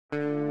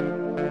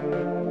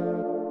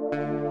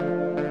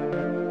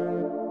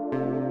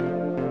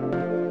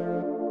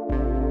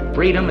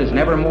freedom is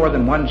never more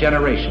than one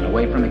generation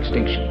away from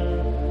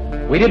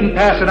extinction. We didn't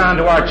pass it on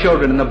to our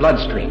children in the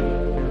bloodstream.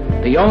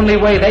 The only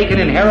way they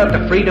can inherit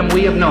the freedom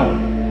we have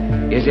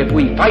known is if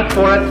we fight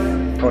for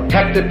it,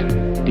 protect it,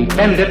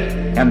 defend it,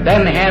 and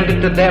then hand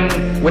it to them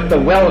with the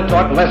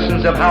well-taught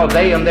lessons of how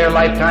they in their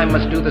lifetime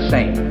must do the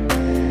same.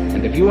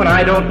 And if you and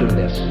I don't do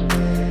this,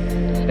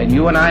 then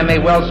you and I may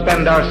well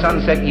spend our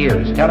sunset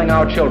years telling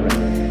our children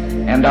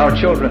and our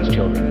children's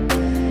children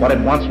what it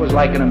once was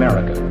like in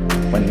America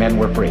when men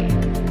were free.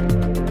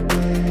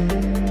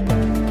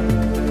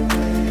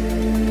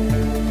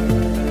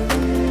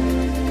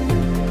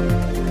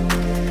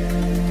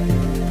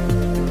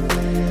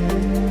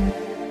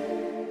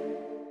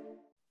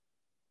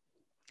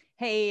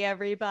 Hey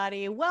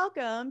everybody,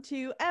 welcome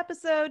to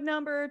episode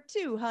number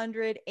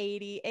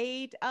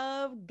 288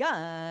 of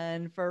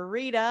Gun for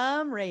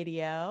Freedom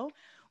Radio,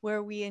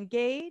 where we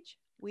engage,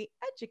 we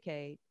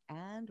educate,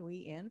 and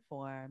we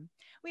inform.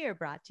 We are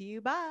brought to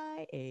you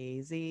by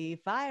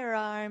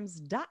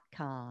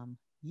azfirearms.com,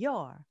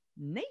 your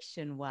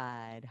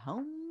nationwide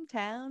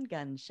hometown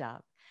gun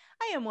shop.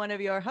 I am one of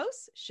your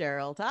hosts,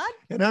 Cheryl Todd.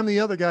 And I'm the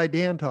other guy,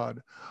 Dan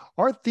Todd.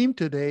 Our theme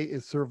today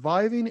is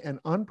surviving an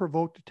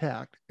unprovoked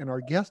attack, and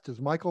our guest is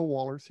Michael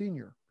Waller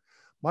Sr.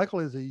 Michael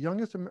is the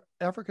youngest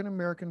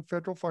African-American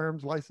federal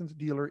firearms licensed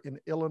dealer in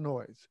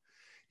Illinois.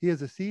 He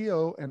is the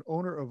CEO and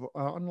owner of an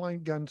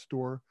online gun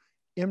store,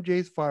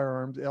 MJ's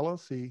Firearms,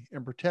 LLC,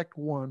 and Protect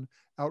One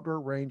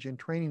outdoor range and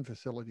training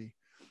facility.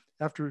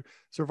 After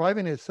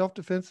surviving a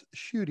self-defense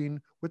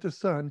shooting with his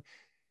son,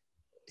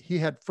 he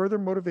had further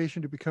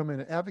motivation to become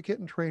an advocate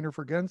and trainer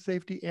for gun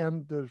safety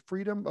and the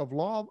freedom of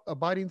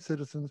law-abiding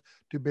citizens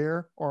to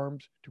bear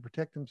arms to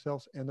protect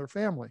themselves and their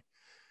family.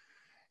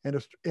 And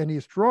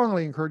he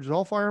strongly encourages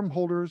all firearm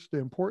holders the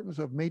importance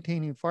of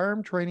maintaining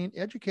firearm training,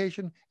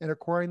 education, and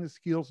acquiring the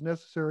skills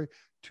necessary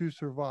to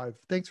survive.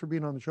 Thanks for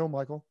being on the show,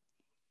 Michael.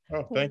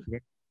 Oh, thank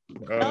you.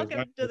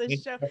 Welcome to the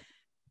show.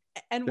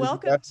 And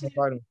welcome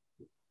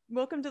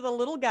to the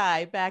little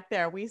guy back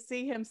there. We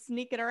see him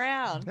sneaking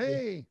around.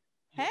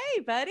 Hey,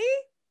 buddy.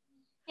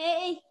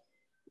 Hey.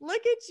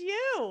 Look at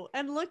you.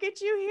 And look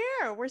at you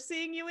here. We're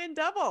seeing you in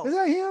double. Is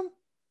that him?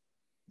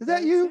 Is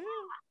that you?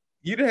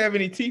 You didn't have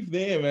any teeth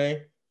then,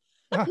 man.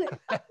 Well,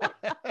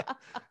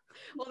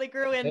 they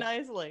grew in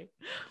nicely.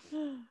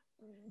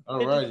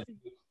 All right.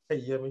 Hey,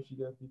 yeah, make sure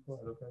you guys be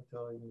quiet. Okay,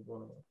 tell you what's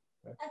going on.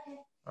 Okay.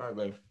 All right,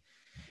 baby.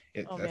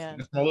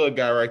 That's my little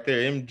guy right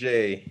there,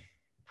 MJ.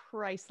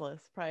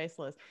 Priceless.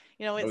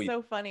 You know, it's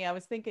so funny. I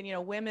was thinking, you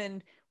know,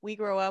 women, we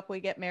grow up, we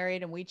get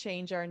married, and we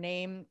change our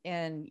name,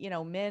 and you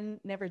know, men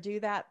never do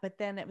that. But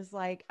then it was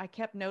like I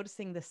kept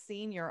noticing the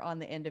senior on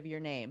the end of your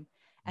name,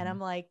 and I'm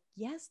like,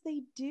 yes,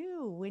 they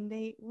do when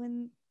they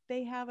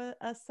have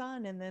a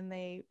son, and then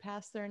they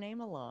pass their name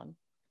along.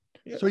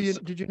 Yeah. So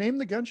did you name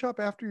the gun shop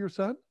after your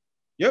son?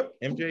 Yep,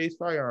 MJ's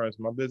Firearms.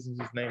 My business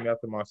is named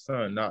after my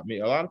son, not me.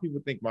 A lot of people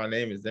think my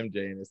name is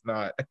MJ, and it's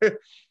not.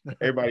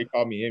 Everybody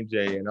call me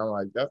MJ, and I'm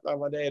like, that's not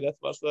my name. That's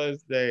my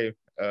son's name.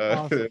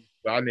 Awesome.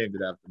 I named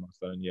it after my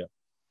son. Yeah.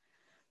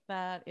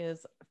 That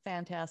is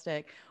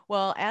fantastic.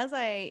 Well, as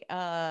I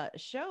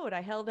showed, I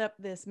held up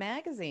this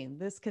magazine,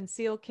 this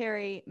Concealed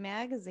Carry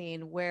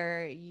magazine,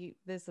 where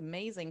this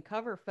amazing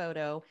cover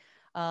photo,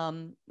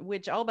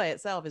 which all by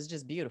itself is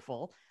just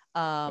beautiful,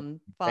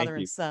 father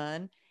and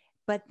son.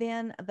 But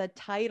then the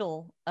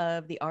title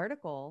of the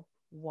article,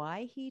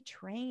 Why He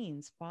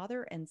Trains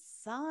Father and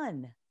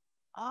Son.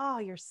 Oh,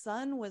 your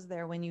son was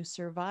there when you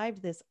survived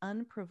this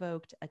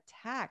unprovoked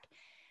attack.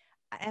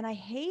 And I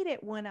hate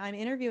it when I'm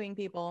interviewing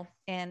people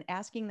and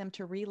asking them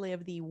to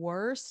relive the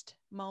worst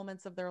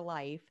moments of their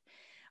life,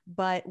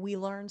 but we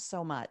learn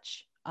so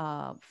much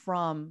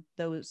from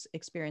those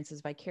experiences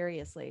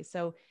vicariously.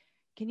 So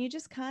can you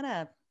just kind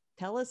of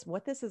tell us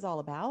what this is all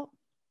about?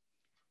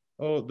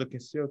 Oh, the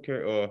Concealed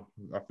Carry.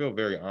 I feel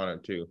very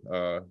honored too.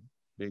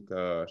 Big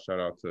shout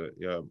out to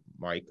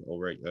Mike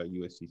over at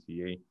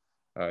USCCA.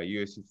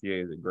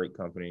 USCCA is a great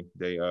company.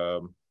 They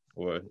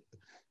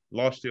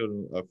Law Shield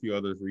and a few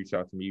others reached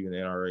out to me, even the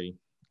NRA.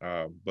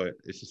 But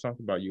it's just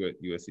something about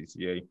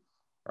USCCA.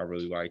 I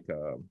really like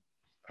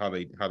how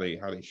they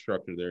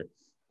structure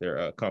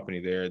their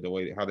company there, the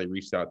way how they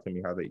reached out to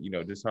me, how they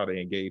just how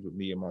they engaged with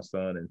me and my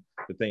son and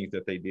the things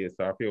that they did.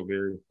 So I feel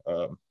very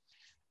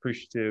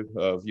appreciative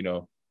of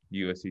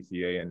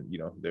USCCA and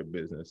their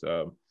business.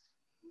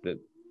 The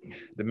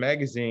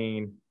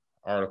magazine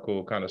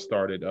article kind of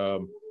started a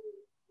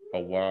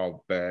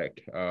while back.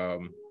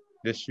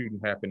 This shooting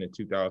happened in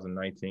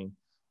 2019,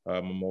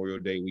 Memorial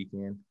Day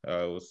weekend.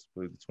 It was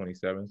the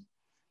 27th.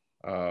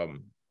 I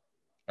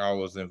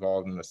was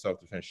involved in a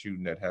self-defense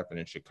shooting that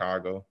happened in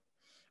Chicago.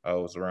 It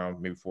was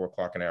around maybe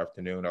 4:00 in the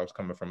afternoon. I was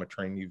coming from a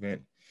training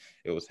event.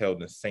 It was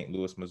held in St.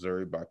 Louis,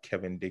 Missouri by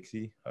Kevin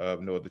Dixie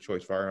of No Other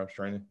Choice Firearms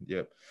Training.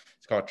 Yep.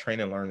 It's called Train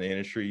and Learn the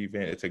Industry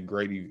event. It's a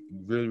great,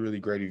 really, really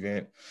great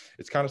event.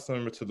 It's kind of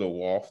similar to the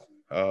WOF.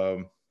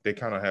 They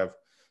kind of have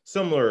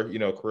similar,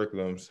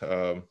 curriculums,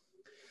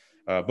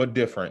 but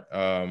different.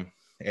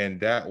 And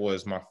that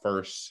was my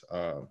first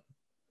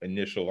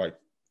initial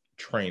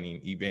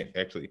training event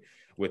actually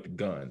with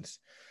guns.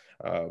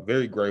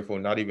 Very grateful,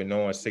 not even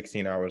knowing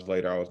 16 hours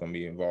later I was going to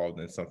be involved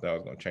in something that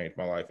was going to change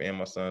my life and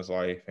my son's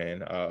life.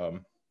 And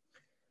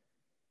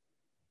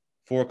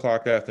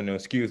 4:00 afternoon,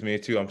 excuse me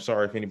too. I'm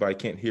sorry if anybody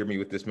can't hear me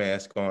with this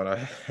mask on. I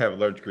have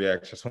allergic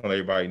reactions. Just want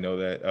everybody to know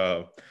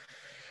that.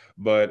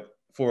 But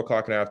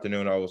 4:00 in the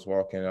afternoon, I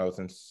was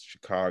in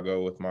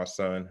Chicago with my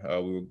son.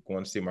 We were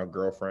going to see my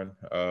girlfriend.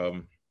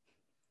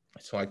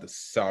 It's like the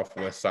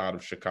southwest side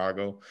of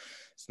Chicago.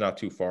 It's not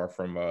too far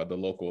from the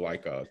local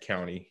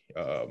county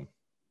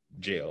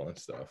jail and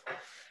stuff.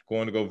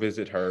 Going to go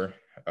visit her,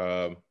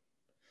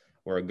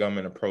 where a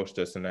gunman approached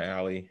us in the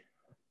alley.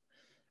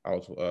 I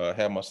was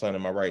had my son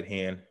in my right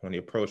hand. When he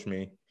approached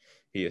me,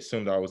 he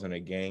assumed I was in a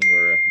gang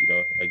or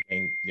a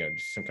gang,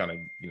 just some kind of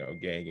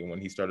gang. And when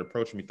he started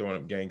approaching me, throwing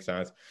up gang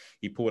signs,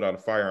 he pulled out a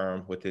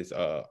firearm with his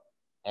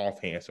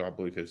offhand, so I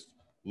believe his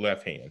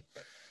left hand.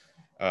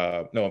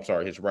 No, I'm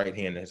sorry, his right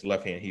hand and his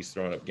left hand. He's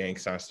throwing up gang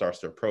signs, starts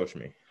to approach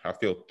me. I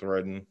feel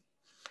threatened.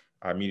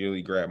 I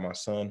immediately grabbed my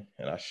son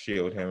and I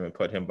shielded him and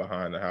put him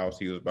behind the house.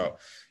 He was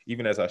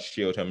even as I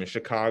shielded him, in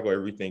Chicago,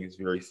 everything is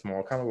very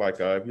small. Kind of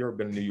like if you've ever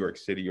been to New York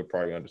City, you'll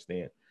probably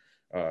understand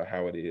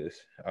how it is.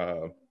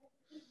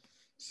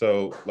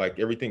 So like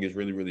everything is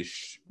really, really,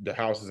 the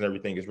houses and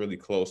everything is really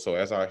close. So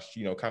as I,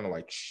 kind of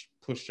like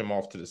pushed him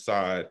off to the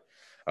side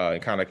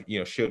and kind of,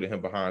 shielded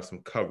him behind some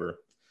cover,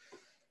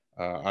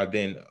 I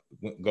then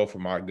go for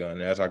my gun.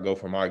 And as I go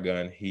for my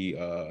gun, he,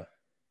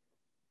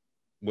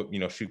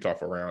 shoots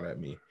off a round at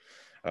me.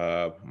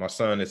 My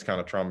son is kind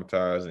of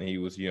traumatized and he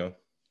was,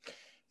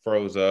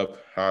 froze up.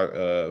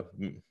 I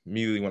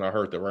immediately when I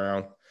heard the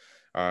round,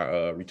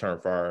 I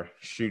returned fire,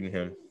 shooting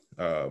him.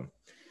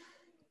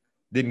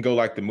 Didn't go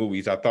like the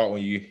movies. I thought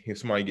if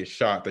somebody gets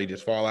shot, they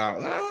just fall out.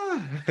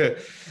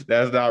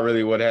 That's not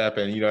really what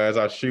happened. As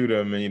I shoot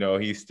him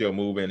and, he's still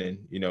moving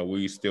and,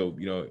 we still,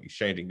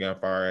 exchanging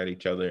gunfire at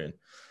each other.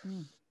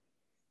 And,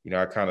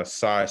 I kind of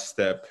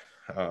sidestep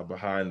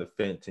behind the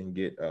fence and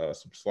get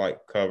some slight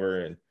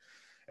cover. And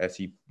as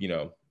he,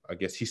 I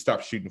guess he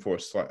stopped shooting for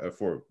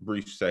a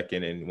brief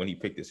second. And when he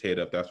picked his head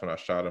up, that's when I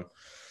shot him.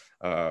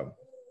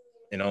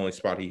 In the only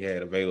spot he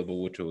had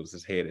available, which was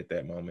his head at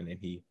that moment. And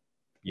he,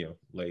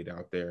 laid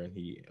out there and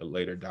he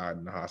later died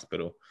in the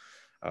hospital.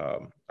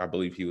 I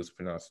believe he was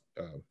pronounced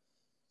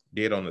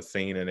dead on the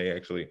scene, and they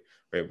actually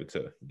were able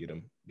to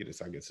get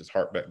his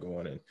heart back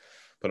going and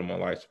put him on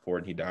life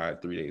support. And he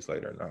died 3 days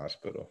later in the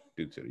hospital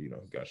due to,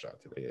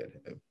 gunshot to the head.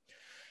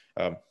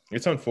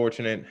 It's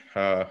unfortunate.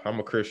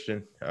 I'm a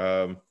Christian.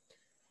 I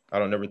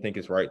don't ever think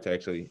it's right to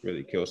actually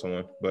really kill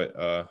someone, but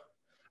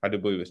I do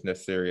believe it's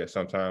necessary at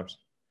sometimes.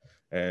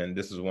 And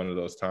this is one of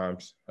those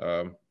times.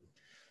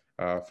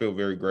 I feel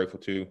very grateful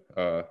to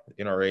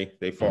NRA.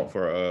 They fought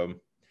for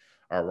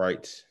our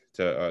rights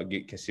to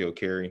get concealed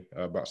carry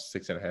about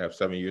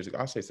 7 years ago.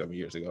 I'll say 7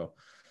 years ago.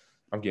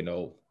 I'm getting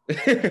old.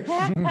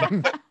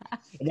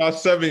 About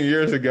 7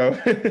 years ago,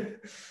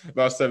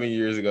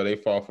 they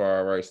fought for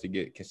our rights to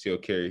get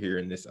concealed carry here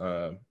in this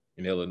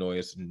in Illinois.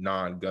 It's a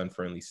non-gun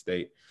friendly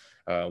state.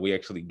 We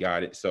actually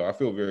got it, so I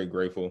feel very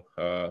grateful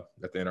that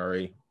the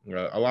NRA.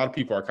 A lot of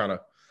people are kind of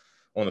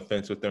on the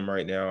fence with them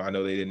right now. I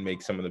know they didn't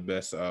make some of the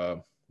best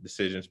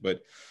decisions,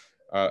 but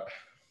I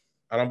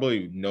don't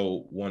believe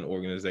no one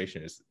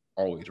organization is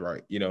always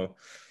right.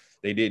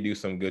 They did do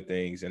some good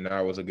things, and that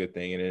was a good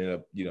thing, and it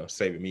ended up,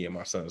 saving me and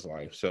my son's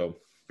life. So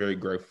very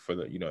grateful for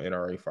the,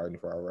 NRA fighting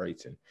for our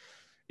rights and,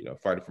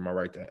 fighting for my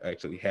right to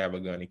actually have a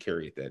gun and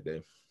carry it that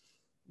day.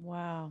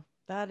 Wow,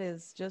 that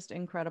is just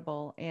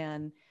incredible.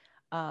 And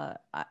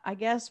I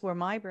guess where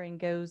my brain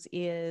goes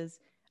is,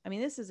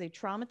 this is a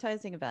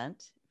traumatizing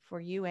event for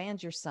you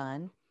and your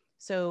son.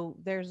 So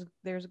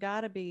there's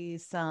got to be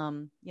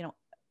some,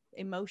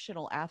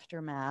 emotional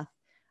aftermath.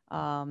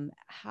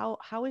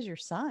 How is your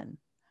son?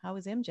 How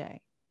is MJ?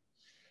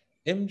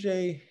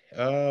 MJ,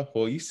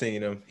 well, you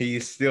seen him.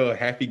 He's still a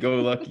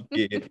happy-go-lucky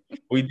kid.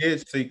 We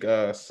did seek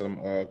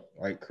some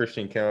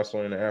Christian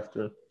counseling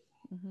after.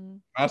 Mm-hmm.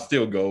 I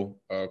still go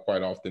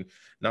quite often.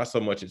 Not so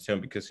much as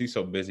him because he's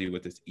so busy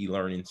with his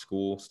e-learning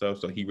school stuff,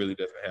 so he really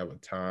doesn't have a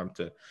time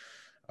to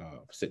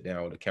sit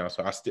down with a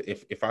counselor.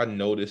 If I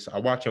notice, I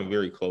watch him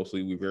very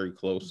closely. We're very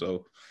close,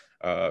 so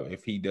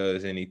if he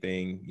does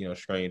anything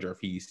strange, or if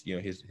he's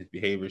his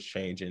behavior is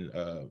changing,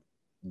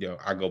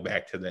 I go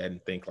back to that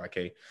and think like,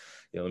 hey,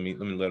 let me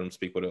let him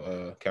speak with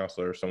a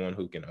counselor or someone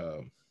who can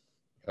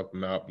help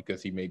him out,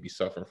 because he may be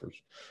suffering from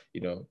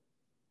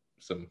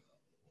some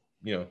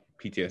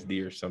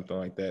PTSD or something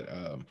like that.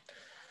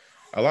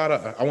 I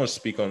want to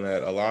speak on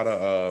that. A lot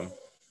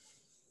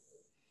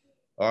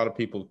of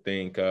people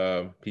think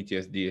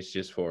PTSD is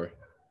just for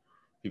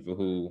people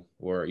who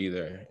were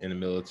either in the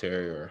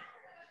military or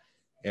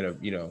in a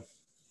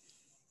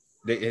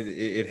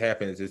it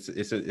happens.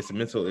 It's a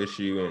mental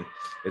issue, and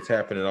it's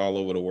happening all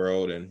over the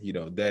world. And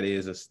that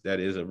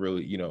is a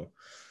really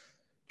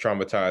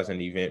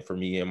traumatizing event for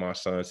me and my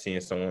son,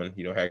 seeing someone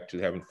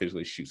actually having to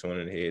physically shoot someone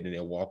in the head and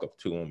then walk up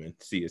to him and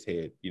see his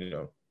head with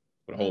a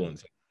hole in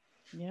his head.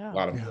 Yeah, a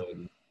lot of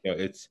blood.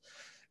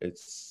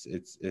 it's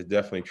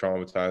definitely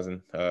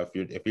traumatizing.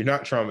 If you're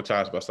not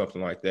traumatized by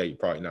something like that, you're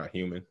probably not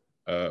human.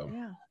 Yeah,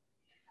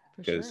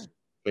 for sure. Because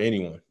for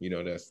anyone,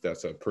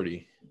 that's a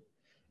pretty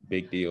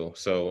big deal.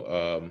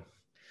 So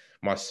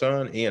my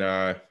son and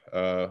I,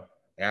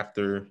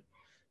 after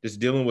just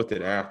dealing with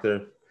it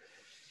after,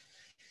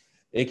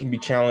 it can be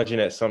challenging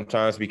at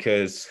sometimes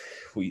because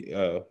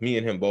me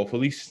and him both, at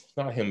least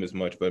not him as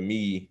much, but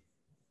me,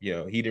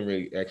 he didn't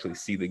really actually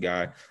see the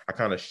guy. I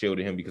kind of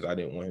shielded him because I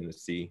didn't want him to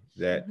see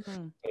that.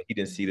 He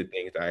didn't see the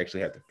things that I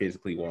actually had to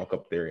physically walk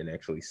up there and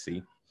actually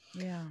see.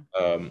 Yeah.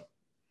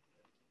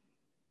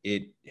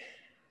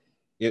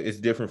 It's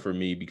different for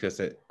me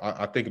because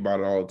I think about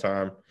it all the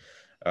time.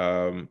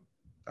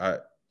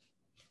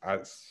 I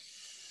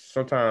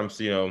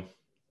sometimes,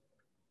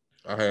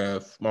 I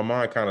have my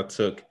mind kind of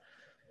took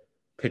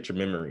picture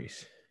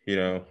memories. I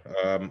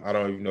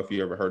don't even know if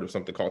you ever heard of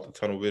something called the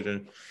tunnel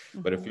vision,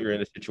 but if you're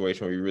in a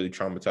situation where you're really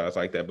traumatized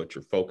like that, but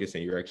you're focused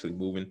and you're actually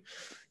moving,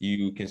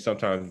 you can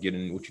sometimes get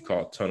in what you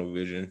call tunnel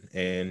vision.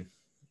 And,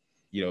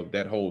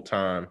 that whole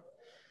time,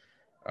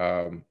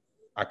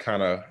 I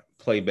kind of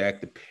play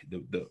back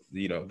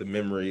the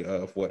memory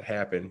of what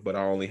happened, but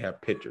I only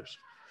have pictures.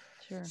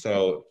 Sure.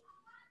 So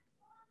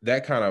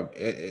that kind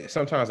of,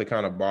 sometimes it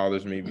kind of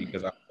bothers me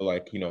because I feel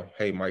like,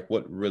 hey, Mike,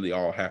 what really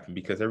all happened?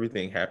 Because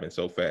everything happened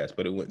so fast,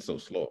 but it went so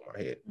slow in my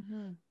head.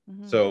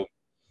 So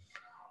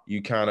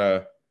you kind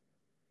of,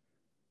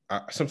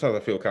 sometimes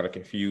I feel kind of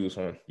confused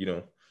on,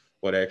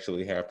 what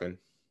actually happened,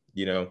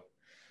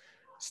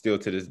 still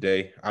to this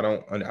day.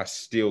 I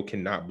still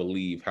cannot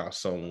believe how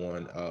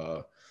someone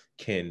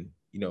can,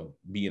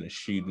 be in a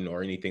shooting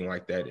or anything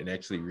like that and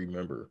actually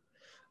remember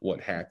what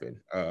happened.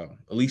 At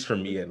least for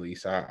me,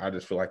 I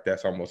just feel like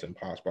that's almost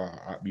impossible.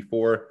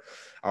 Before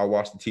I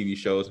watch the TV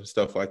shows and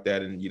stuff like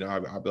that, and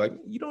I'll be like,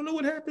 you don't know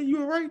what happened, you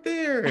were right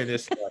there, and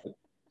it's like,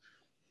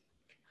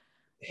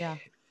 yeah,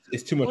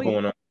 it's too much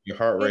going on. Your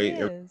heart rate,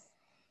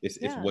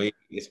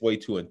 it's way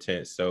too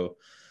intense. So,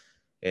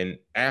 and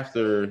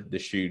after the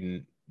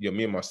shooting,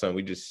 me and my son,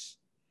 we just,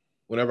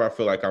 whenever I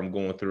feel like I'm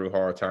going through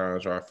hard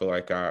times or I feel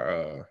like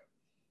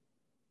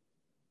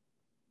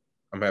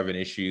I'm having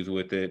issues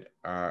with it,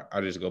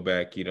 I just go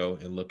back,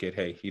 and look at,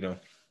 hey,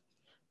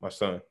 my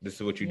son, this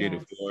is what you did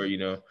it for,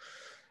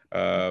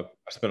 I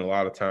spend a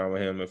lot of time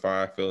with him. If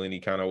I feel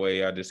any kind of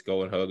way, I just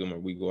go and hug him or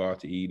we go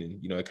out to eat,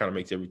 and, it kind of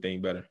makes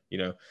everything better,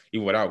 even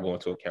without going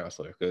to a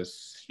counselor,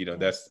 because,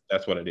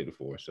 that's what I did it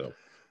for. So.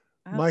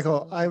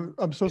 Michael,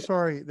 I'm so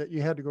sorry that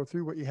you had to go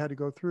through what you had to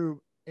go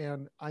through.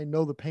 And I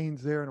know the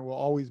pain's there and it will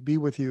always be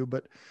with you.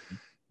 But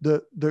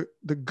the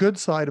good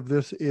side of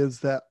this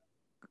is that,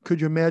 could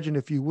you imagine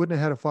if you wouldn't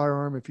have had a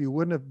firearm, if you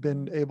wouldn't have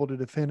been able to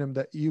defend him,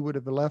 that you would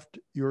have left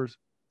your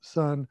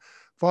son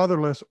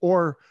fatherless,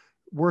 or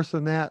worse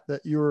than that,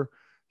 that your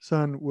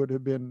son would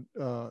have been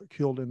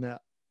killed in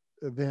that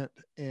event.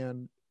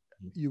 And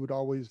you would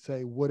always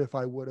say, what if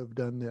I would have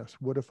done this?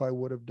 What if I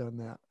would have done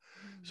that?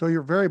 So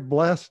you're very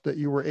blessed that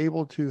you were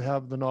able to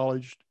have the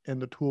knowledge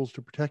and the tools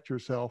to protect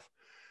yourself,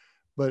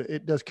 but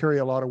it does carry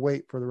a lot of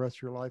weight for the rest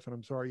of your life. And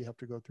I'm sorry you have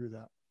to go through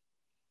that.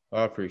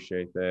 I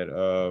appreciate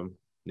that.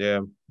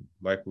 Yeah,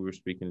 like we were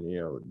speaking,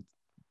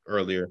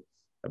 earlier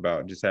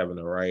about just having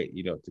the right,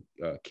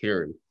 to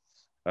carry.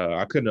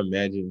 I couldn't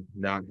imagine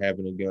not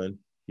having a gun,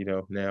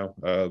 now.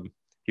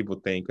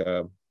 People think,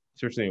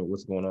 especially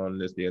what's going on in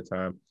this day of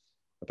time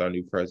with our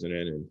new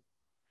president and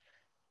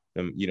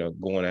them,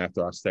 going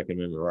after our Second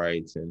Amendment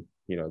rights and,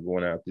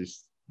 going after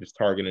just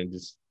targeting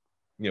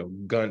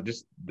gun,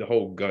 just the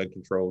whole gun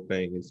control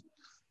thing is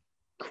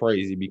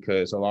crazy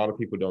because a lot of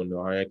people don't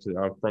know.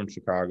 I'm from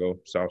Chicago,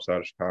 south side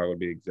of Chicago to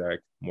be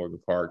exact, Morgan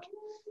Park.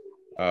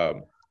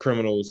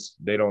 Criminals,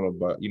 they don't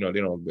obey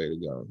the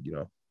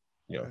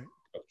gun,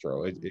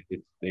 control.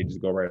 They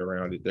just go right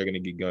around it. They're gonna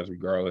get guns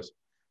regardless.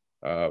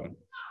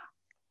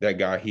 That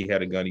guy, he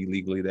had a gun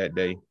illegally that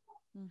day.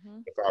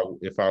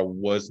 If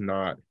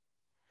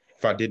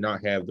I did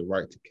not have the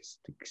right to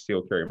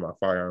still carry my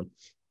firearm,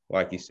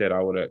 like he said,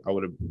 I would have,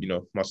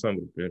 my son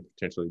would have been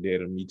potentially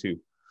dead, and me too,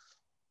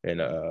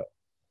 and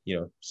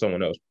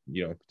someone else,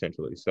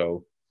 potentially.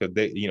 So, because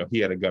he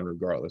had a gun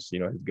regardless.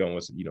 His gun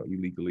was,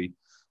 illegally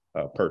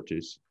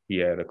purchased. He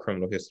had a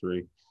criminal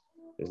history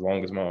as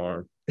long as my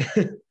arm.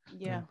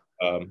 Yeah.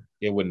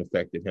 It wouldn't have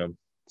affected him.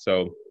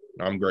 So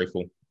I'm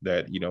grateful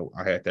that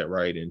I had that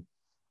right, and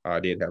I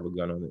did have a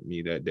gun on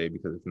me that day,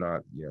 because if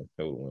not, it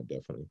would have went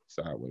definitely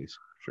sideways.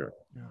 Sure.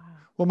 Yeah.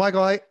 Well,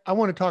 Michael, I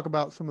want to talk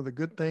about some of the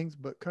good things,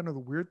 but kind of the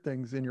weird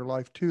things in your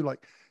life too.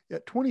 Like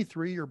at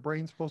 23, your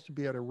brain's supposed to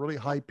be at a really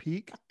high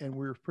peak, and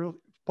we're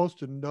supposed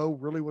to know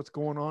really what's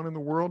going on in the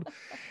world.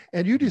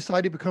 And you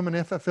decided to become an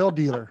FFL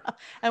dealer.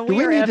 And we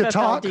need FFL to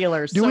talk?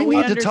 Dealers. Do so we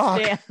need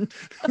understand. to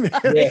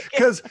talk?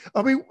 Because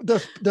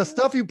the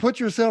stuff you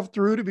put yourself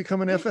through to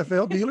become an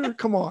FFL dealer,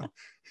 come on.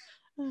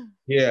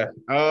 Yeah.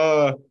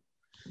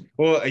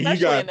 Well, especially you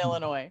got in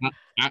Illinois.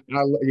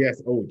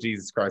 Yes. Oh,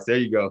 Jesus Christ. There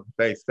you go.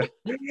 Thanks.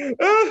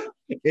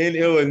 In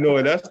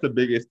Illinois, that's the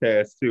biggest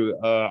task too.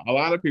 A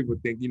lot of people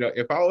think,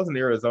 if I was in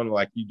Arizona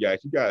like you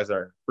guys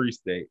are in a free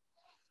state.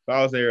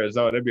 I was in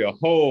Arizona, it'd be a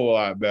whole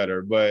lot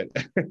better. But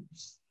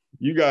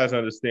you guys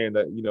understand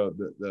that, you know,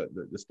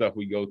 the stuff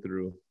we go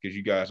through because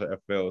you guys are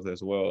FLs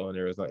as well, and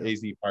there is like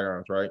AZ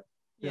Firearms, right?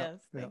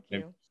 Yes, thank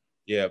you.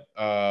 Yeah.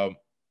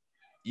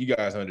 You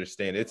guys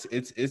understand it's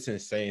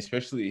insane,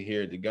 especially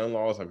here. The gun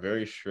laws are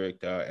very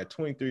strict. At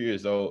 23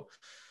 years old,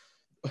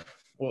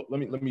 well,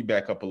 let me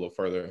back up a little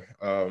further.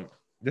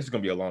 This is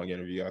gonna be a long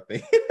interview, I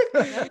think.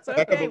 That's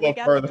okay. We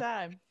got the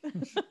time.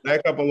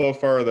 Back up a little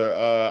further.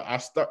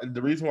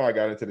 The reason why I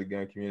got into the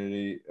gun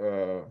community,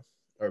 or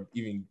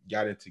even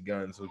got into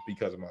guns, was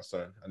because of my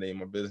son. I named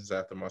my business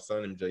after my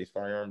son, MJ's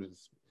Firearms.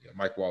 It's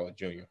Mike Waller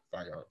Jr.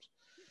 Firearms.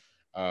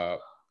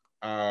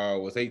 I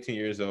was 18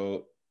 years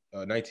old,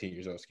 19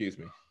 years old, excuse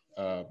me.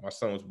 My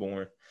son was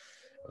born.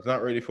 I was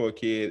not ready for a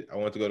kid. I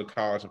wanted to go to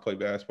college and play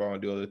basketball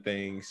and do other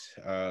things.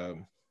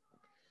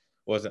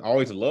 Wasn't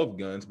always loved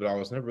guns, but I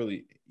was never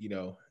really, you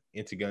know,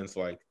 into guns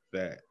like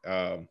that.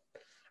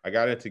 I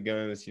got into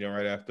guns, you know,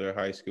 right after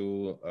high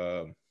school.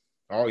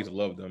 I always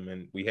loved them,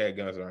 and we had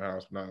guns in our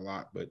house, not a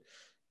lot, but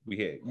we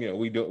had, you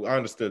know, I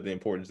understood the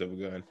importance of a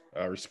gun.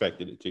 I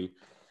respected it too.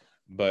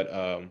 But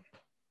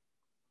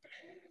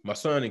my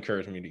son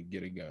encouraged me to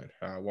get a gun.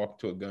 I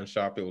walked to a gun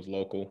shop. It was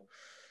local.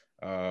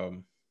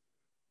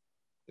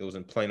 It was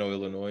in Plano,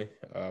 Illinois.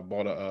 I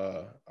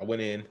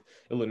went in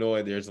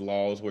Illinois. There's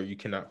laws where you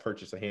cannot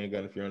purchase a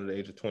handgun if you're under the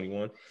age of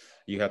 21.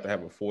 You have to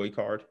have a FOI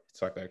card.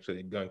 It's like actually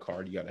a gun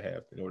card you got to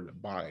have in order to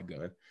buy a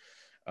gun.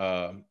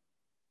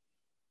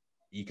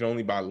 You can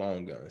only buy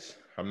long guns.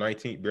 I'm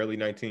 19, barely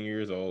 19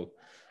 years old.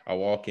 I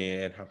walk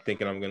in. I'm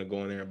thinking I'm gonna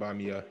go in there and buy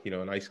me a, you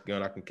know, a nice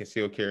gun I can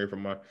conceal carry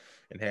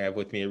and have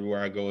with me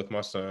everywhere I go with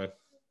my son.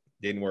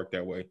 Didn't work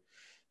that way.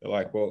 They're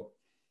like, well,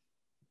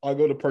 I'll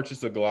go to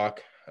purchase a Glock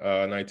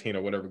 19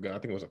 or whatever gun. I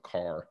think it was a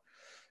Car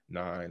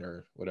 9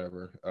 or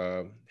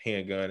whatever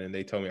handgun, and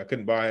they told me I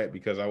couldn't buy it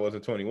because I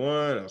wasn't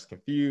 21. I was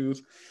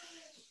confused.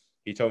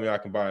 He told me I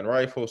can buy a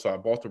rifle, so I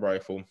bought the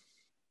rifle.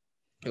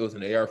 It was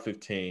an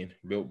AR-15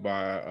 built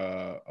by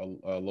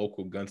a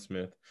local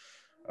gunsmith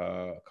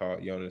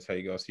called Jonas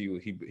Hagos.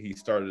 He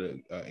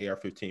started a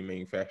AR-15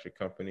 manufacturing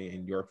company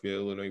in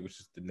Yorkville, Illinois, which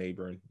is the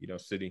neighboring, you know,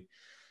 city,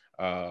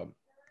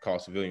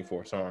 called Civilian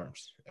Force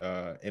Arms.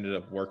 Ended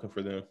up working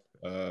for them.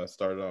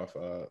 Started off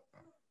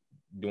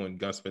doing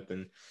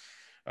gunsmithing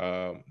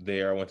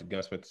there. I went to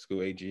gunsmith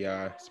school,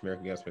 AGI,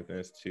 American Gunsmith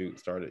Institute.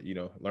 Started, you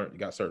know,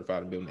 got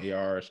certified in building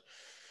ARs.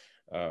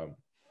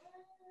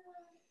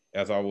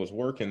 As I was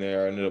working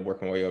there, I ended up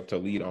working my way up to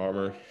lead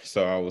armor.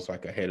 So I was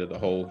like ahead of the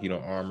whole, you know,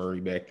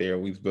 armory back there.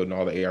 We was building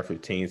all the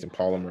AR-15s and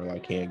polymer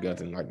like handguns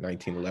and like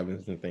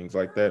 1911s and things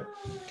like that.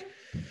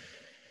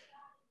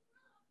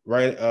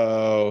 Right.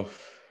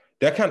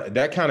 That's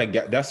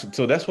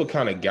what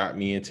kind of got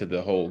me into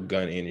the whole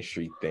gun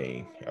industry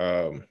thing.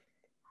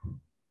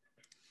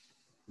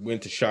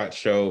 Went to SHOT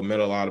Show, met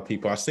a lot of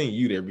people. I seen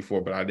you there before,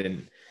 but I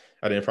didn't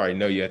probably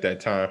know you at that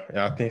time. And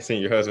I think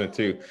seen your husband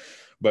too.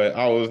 But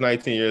I was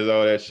 19 years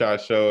old at SHOT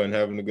Show and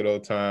having a good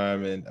old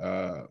time. And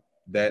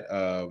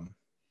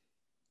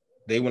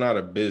they went out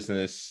of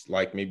business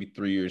like maybe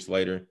 3 years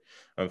later,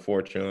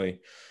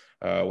 unfortunately.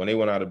 When they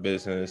went out of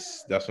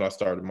business, that's when I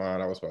started mine.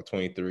 I was about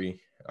 23.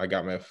 I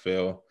got my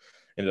FL,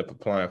 ended up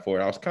applying for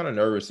it. I was kind of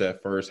nervous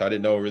at first. I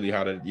didn't know really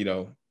how to, you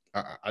know,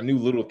 I knew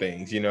little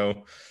things, you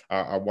know.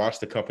 I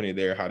watched the company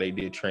there, how they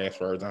did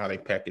transfers and how they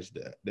packaged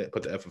that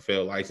put the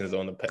FFL license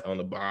on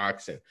the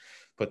box and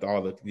put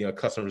all the, you know,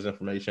 customers'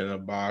 information in a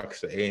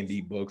box, the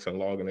A&D books, and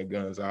logging the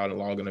guns out and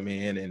logging them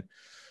in, and,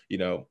 you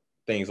know,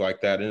 things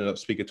like that. I ended up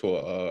speaking to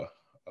a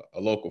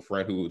local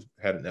friend who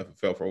had an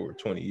FFL for over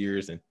 20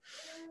 years, and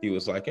he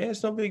was like, "Hey,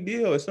 it's no big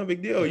deal. It's no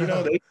big deal. You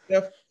know,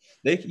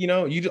 they you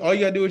know, all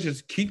you gotta do is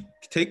just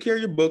take care of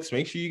your books.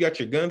 Make sure you got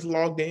your guns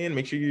logged in.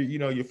 Make sure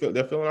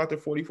they're filling out their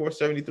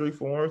 4473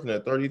 forms and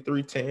their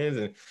 3310s,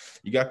 and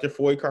you got their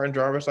FOI card and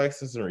driver's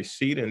license and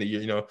receipt. And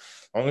you know,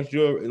 as long as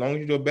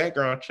you do a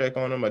background check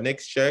on them, a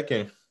NICS check,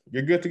 and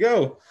you're good to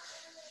go."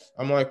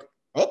 I'm like,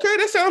 "Okay,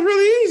 that sounds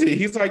really easy."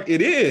 He's like,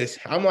 "It is."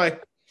 I'm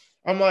like,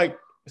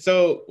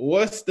 "So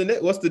what's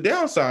the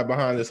downside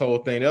behind this whole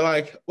thing?" They're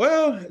like,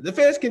 "Well, the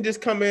feds can just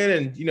come in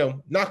and, you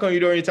know, knock on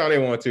your door anytime they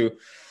want to,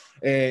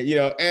 and, you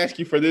know, ask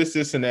you for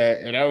this and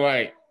that." And I'm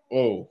like,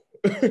 "Oh."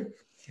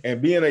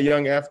 And being a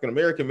young African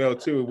American male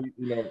too,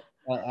 you know,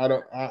 I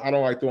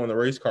don't like throwing the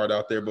race card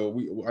out there, but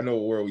I know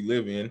what world we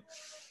live in.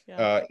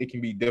 Yeah. It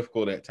can be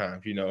difficult at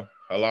times, you know.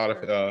 A lot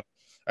of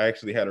I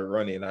actually had a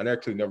run-in. I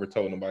actually never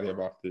told nobody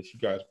about this. You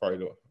guys are probably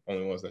the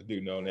only ones that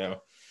do know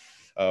now.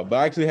 But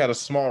I actually had a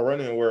small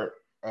run-in where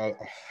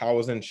I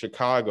was in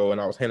Chicago and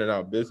I was handing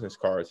out business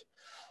cards.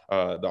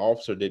 The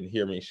officer didn't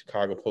hear me,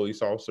 Chicago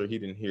police officer. He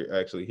didn't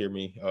hear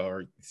me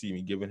or see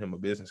me giving him a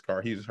business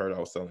card. He just heard I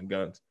was selling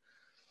guns.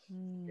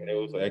 And it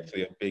was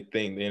actually a big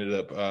thing. They ended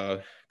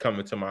up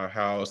coming to my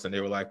house and they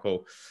were like,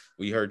 "Well,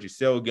 we heard you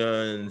sell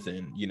guns,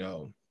 and, you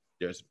know,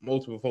 there's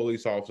multiple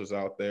police officers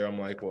out there." I'm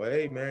like, "Well,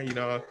 hey, man, you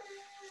know,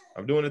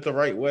 I'm doing it the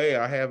right way.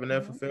 I have an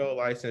FFL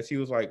license." He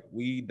was like,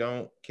 "We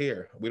don't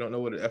care. We don't know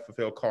what an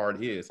FFL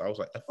card is." I was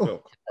like,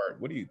 "FFL card?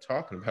 What are you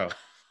talking about?"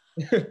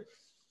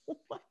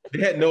 They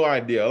had no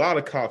idea. A lot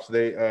of cops,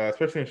 they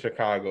especially in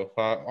Chicago.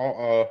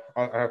 I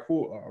have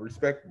full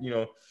respect,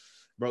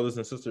 brothers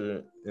and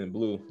sisters in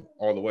blue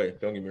all the way.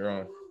 Don't get me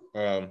wrong.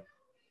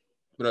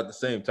 But at the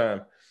same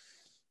time,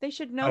 They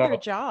should know their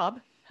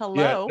job. yeah,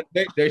 Hello.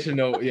 they should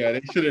know. Yeah,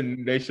 they should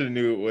have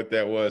knew what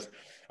that was.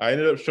 I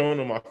ended up showing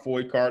them my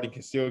FOID card and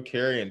concealed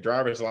carry and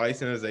driver's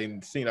license. They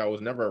seen I was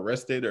never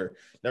arrested or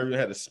never even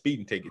had a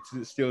speeding ticket.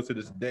 Still to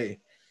this day,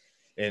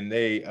 and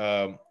they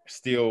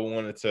still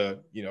wanted to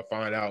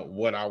find out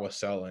what I was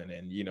selling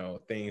and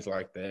things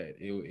like that.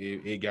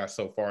 It got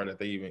so far that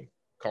they even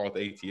called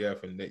the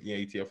ATF, and the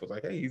ATF was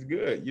like, "Hey, he's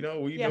good.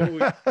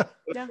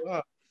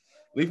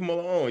 Leave him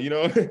alone."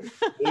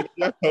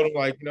 I told him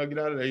like, get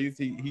out of there.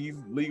 He's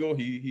legal.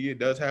 He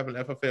does have an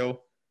FFL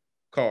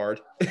card.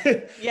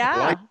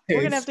 Yeah,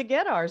 we're gonna have to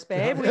get ours,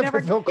 babe. We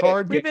never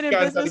card. We've been in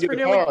business for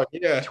nearly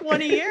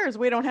 20 years.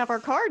 We don't have our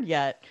card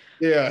yet.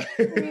 Yeah.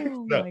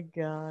 Oh my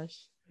gosh.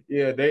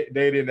 Yeah, they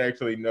didn't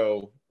actually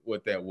know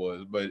what that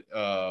was, but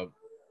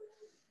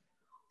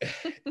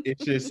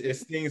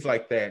it's things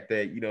like that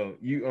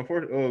you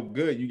unfortunately,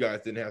 good you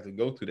guys didn't have to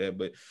go through that,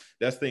 but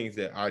that's things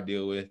that I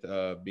deal with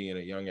being a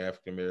young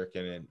African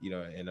American and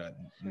and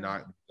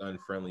not gun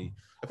friendly.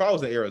 If I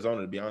was in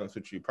Arizona, to be honest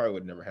with you, it probably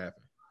would never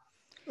happen.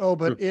 Oh,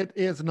 but it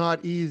is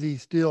not easy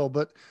still.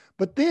 But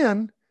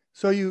then,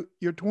 so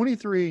you're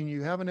 23 and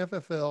you have an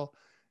FFL,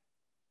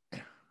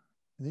 and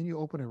then you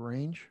open a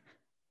range.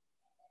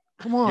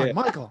 Come on,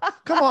 Michael.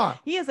 Come on.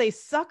 He is a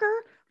sucker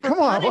for Come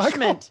on,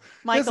 punishment.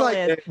 Michael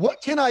is.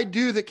 What can I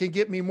do that can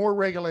get me more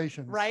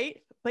regulations?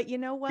 Right. But you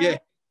know what? Yeah.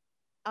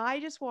 I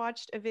just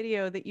watched a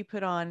video that you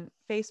put on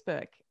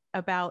Facebook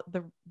about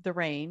the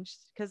range,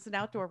 because it's an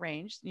outdoor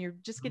range. And you're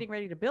just getting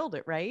ready to build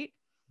it, right?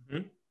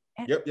 Mm-hmm.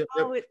 And, yep.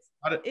 It's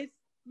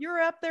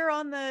you're up there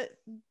on the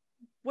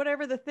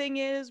whatever the thing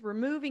is,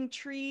 removing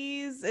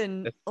trees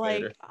and That's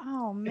like, better.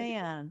 oh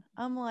man,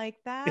 I'm like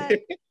that.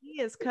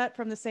 He is cut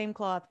from the same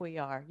cloth we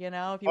are. If you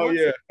want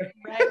something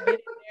right, get in there,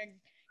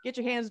 get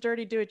your hands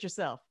dirty, do it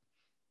yourself.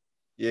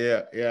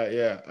 Yeah.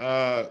 It's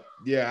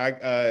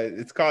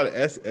called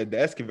the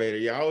excavator.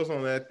 Yeah, I was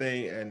on that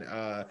thing, and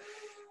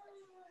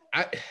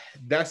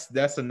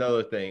that's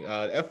another thing.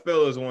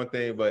 FFL is one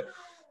thing, but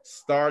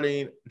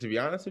starting, to be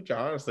honest with you,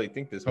 I honestly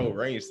think this whole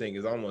range thing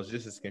is almost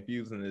just as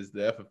confusing as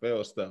the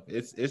FFL stuff.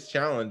 It's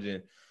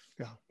challenging,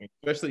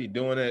 especially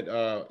doing it,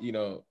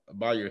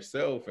 by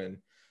yourself and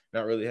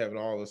not really having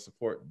all the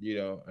support,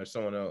 or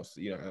someone else,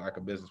 like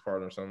a business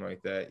partner or something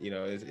like that.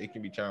 It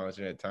can be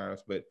challenging at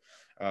times, but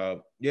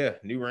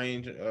new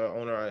range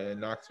owner in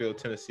Knoxville,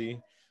 Tennessee.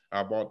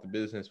 I bought the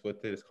business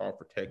with it. It's called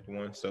Protect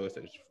One, so it's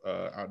an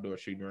outdoor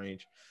shooting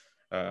range.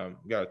 Got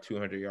a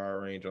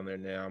 200-yard range on there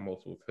now,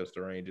 multiple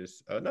pistol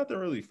ranges. Nothing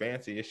really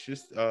fancy. It's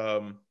just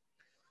a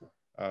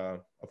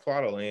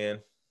plot of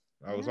land.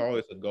 I was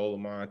always a goal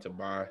of mine to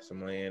buy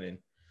some land, and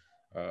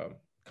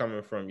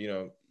coming from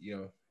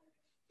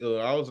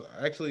I was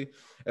actually,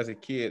 as a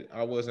kid,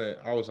 I was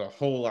a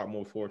whole lot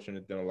more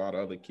fortunate than a lot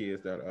of other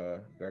kids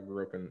that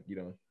grew up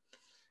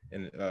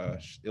in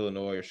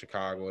Illinois or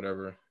Chicago,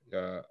 whatever.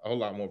 A whole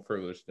lot more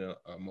privileged than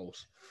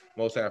most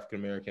African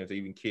Americans,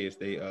 even kids.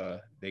 They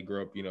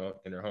grow up,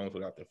 in their homes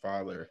without their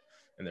father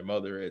and their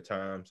mother at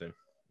times, and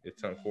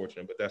it's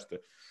unfortunate. But that's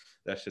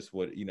just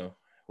what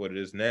it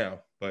is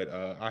now. But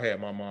I had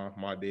my mom,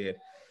 my dad.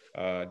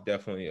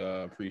 Definitely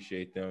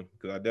appreciate them,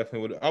 because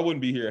I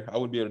wouldn't be here. I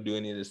wouldn't be able to do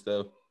any of this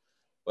stuff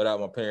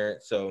without my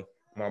parents. So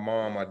my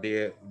mom, my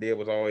dad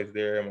was always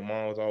there, and my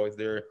mom was always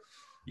there,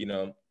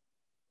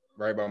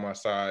 right by my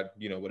side,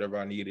 whatever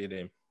I needed.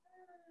 And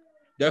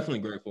definitely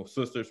grateful.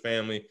 Sisters,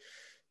 family,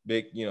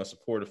 big,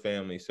 supportive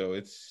family. So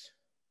that's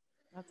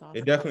awesome.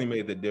 It definitely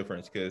made the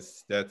difference,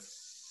 because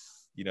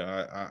that's,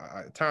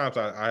 I at times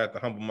I have to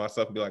humble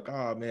myself and be like,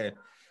 oh man,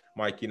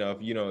 Mike,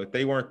 if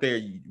they weren't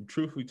there,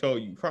 truthfully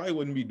told, you probably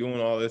wouldn't be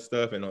doing all this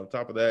stuff. And on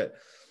top of that,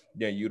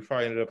 you'd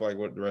probably end up like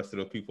what the rest of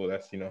the people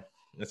that's,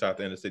 inside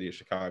the inner city of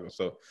Chicago.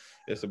 So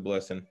it's a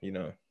blessing,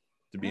 to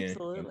be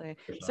absolutely.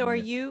 So are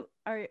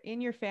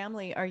in your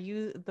family, are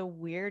you the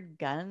weird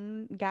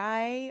gun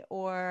guy,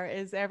 or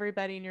is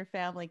everybody in your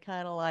family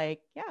kind of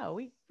like, yeah,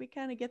 we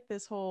kind of get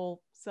this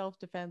whole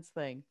self-defense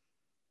thing?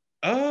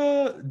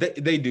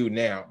 They do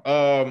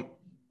now.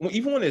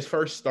 Even when it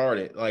first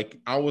started, like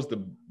I was the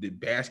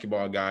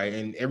basketball guy,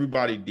 and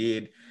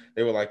everybody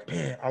they were like,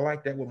 man, I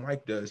like that what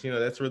Mike does.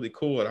 That's really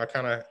cool.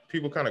 And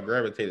people kind of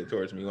gravitated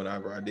towards me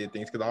whenever I did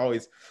things, because I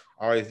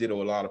always did it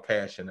with a lot of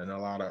passion and a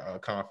lot of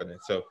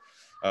confidence. So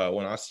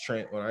when I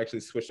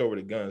actually switched over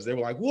to guns, they were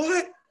like,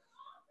 what?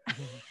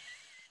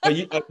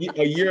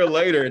 a year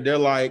later, they're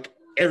like,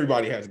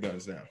 everybody has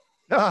guns now.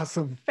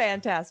 Awesome.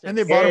 Fantastic. And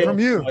they bought them from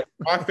you.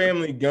 My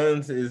family,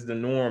 guns is the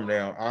norm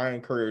now. I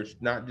encourage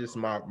not just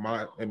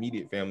my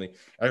immediate family,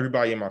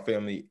 everybody in my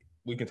family.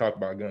 We can talk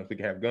about guns. We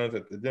can have guns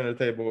at the dinner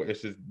table.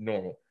 It's just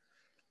normal.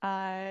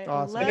 I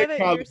awesome. love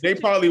it. They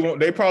probably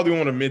won't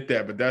admit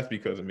that, but that's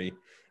because of me.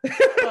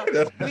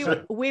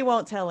 Well, we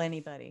won't tell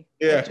anybody.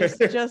 Yeah.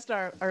 Just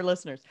our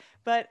listeners.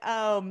 But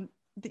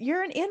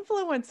you're an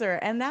influencer.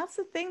 And that's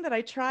the thing that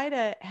I try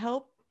to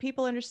help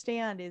people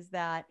understand is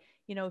that,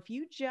 if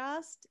you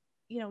just,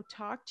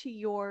 talk to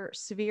your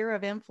sphere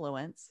of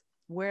influence,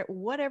 where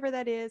whatever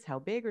that is, how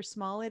big or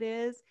small it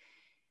is,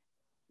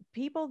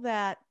 people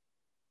that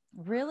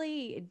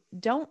really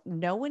don't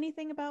know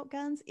anything about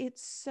guns,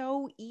 it's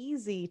so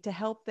easy to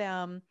help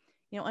them,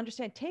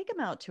 understand, take them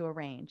out to a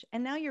range.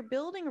 And now you're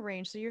building a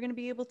range. So you're going to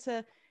be able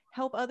to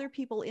help other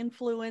people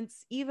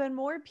influence even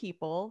more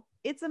people.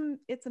 It's an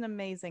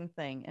amazing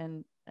thing.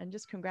 And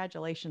just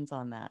congratulations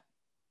on that.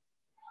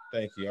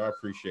 Thank you. I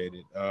appreciate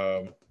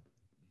it.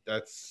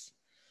 That's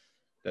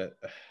that.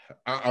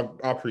 I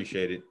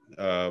appreciate it.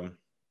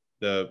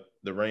 The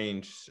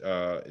range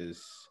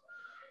is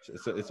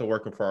it's a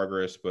work in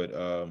progress, but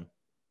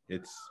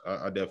it's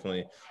I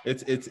definitely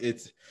it's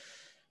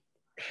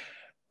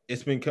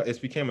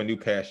became a new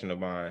passion of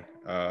mine.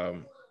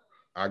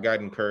 I got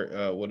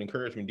encouraged. What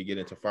encouraged me to get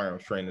into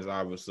firearms training is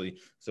obviously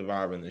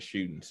surviving the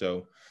shooting.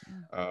 So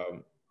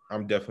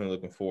I'm definitely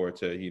looking forward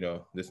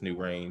to this new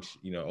range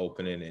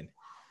opening and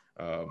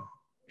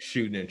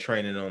shooting and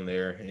training on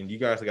there. And you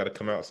guys got to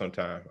come out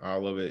sometime. I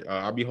love it.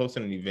 I'll be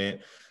hosting an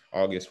event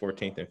August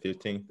 14th and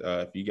 15th.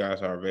 If you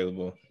guys are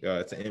available,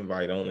 it's an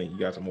invite only. You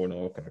guys are more than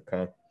welcome to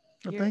come.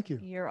 Well, thank you.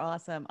 You're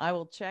awesome. I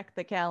will check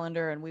the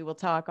calendar and we will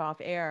talk off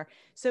air.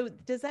 So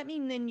does that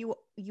mean then you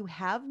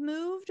have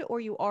moved or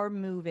you are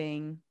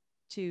moving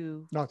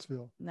to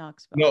Knoxville? No,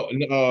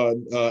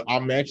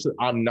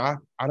 I'm not.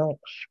 I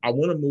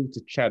want to move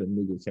to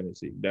Chattanooga,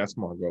 Tennessee. That's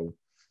my goal.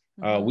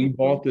 We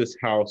bought this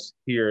house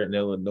here in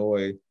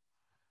Illinois,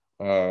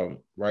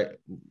 right,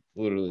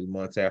 literally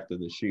months after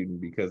the shooting,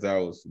 because that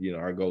was,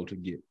 our goal to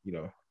get,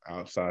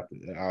 outside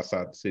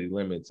the city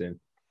limits. And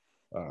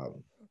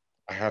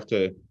I have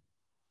to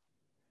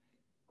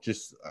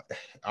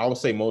I'll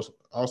say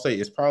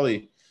it's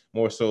probably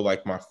more so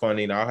like my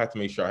funding. I'll have to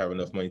make sure I have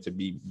enough money to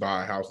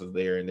buy houses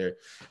there and there.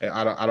 And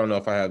I don't know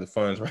if I have the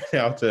funds right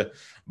now to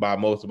buy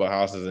multiple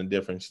houses in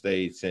different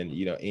states and,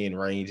 in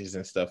ranges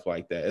and stuff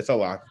like that. It's a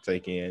lot to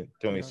take in.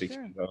 26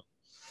 years old.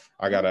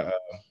 I gotta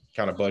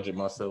kind of budget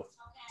myself.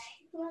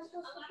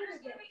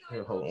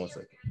 Here, hold on 1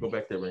 second. Go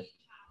back there, Ray.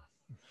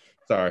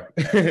 Sorry.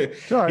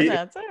 That's all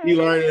right. You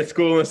learn in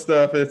school and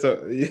stuff.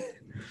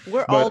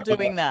 We're all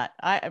doing that.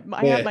 I have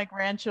my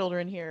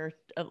grandchildren here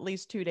at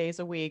least 2 days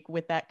a week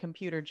with that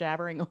computer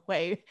jabbering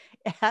away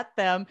at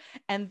them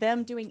and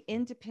them doing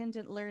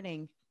independent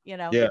learning.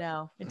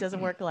 It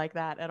doesn't work like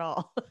that at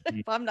all.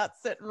 If I'm not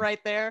sitting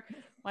right there,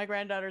 my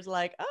granddaughter's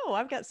like, oh,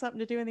 I've got something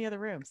to do in the other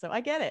room. So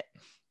I get it.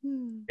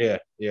 Yeah.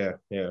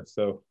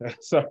 So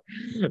sorry,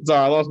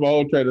 I lost my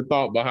whole train of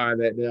thought behind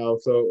that now.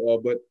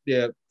 So, but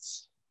yeah.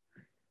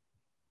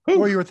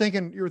 Well, you were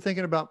thinking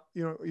about,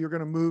 you're going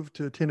to move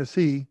to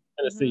Tennessee.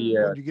 Tennessee,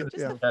 yeah. Just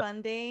the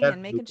funding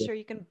and making sure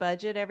you can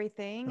budget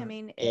everything. Right. I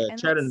mean, and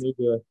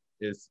Chattanooga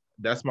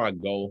that's my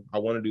goal. I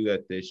want to do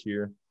that this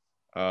year.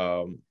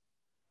 But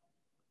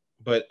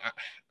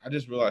I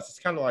just realized it's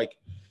kind of like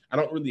I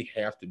don't really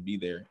have to be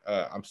there.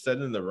 I'm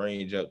setting the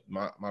range up.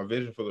 My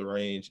vision for the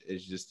range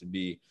is just to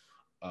be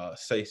a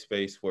safe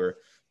space where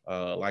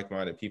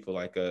like-minded people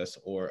like us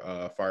or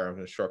firearms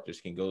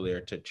instructors can go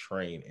there to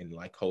train and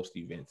like host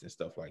events and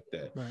stuff like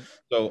that. Right.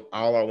 So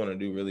all I want to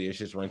do really is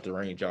just rent the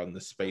range out in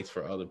the space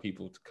for other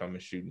people to come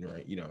and shoot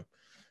and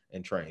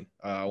and train.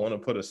 I want to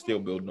put a steel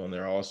building on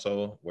there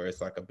also where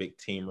it's like a big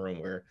team room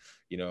where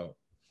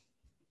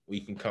we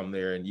can come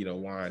there and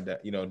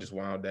just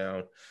wind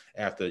down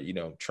after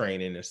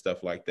training and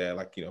stuff like that,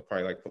 like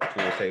probably like put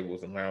pool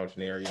tables and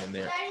lounging area in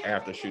there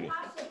after shooting.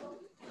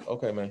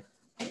 Okay, man.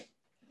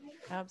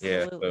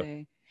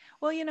 Absolutely.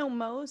 Yeah,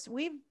 well,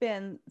 we've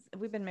been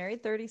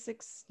married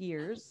 36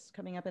 years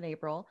coming up in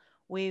April.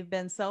 We've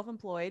been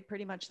self-employed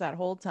pretty much that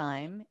whole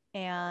time,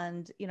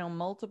 and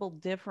multiple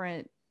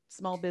different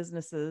small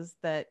businesses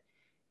that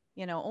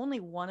only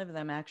one of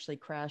them actually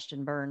crashed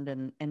and burned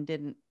and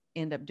didn't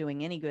end up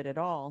doing any good at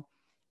all.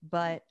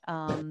 But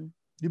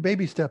you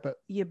baby step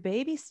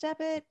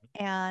it.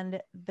 And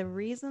the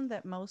reason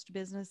that most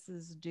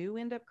businesses do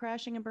end up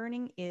crashing and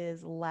burning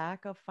is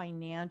lack of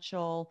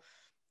financial,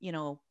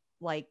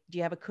 like, do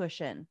you have a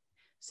cushion?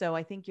 So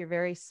I think you're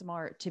very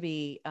smart to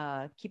be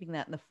keeping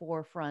that in the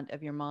forefront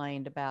of your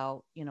mind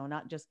about,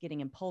 not just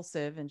getting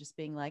impulsive and just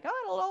being like,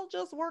 oh, I'll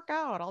just work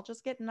out. I'll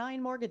just get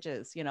 9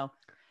 mortgages,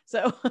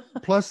 So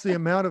plus the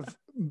amount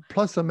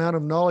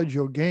of knowledge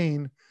you'll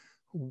gain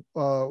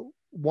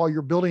while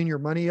you're building your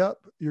money up,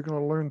 you're going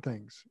to learn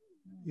things,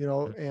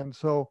 and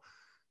so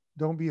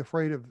don't be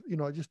afraid of,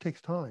 it just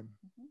takes time,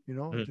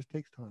 it just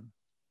takes time.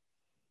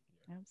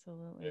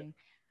 Absolutely. Yeah,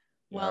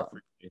 well, I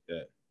appreciate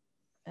that.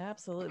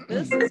 Absolutely.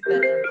 This has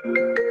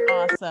been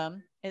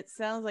awesome. It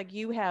sounds like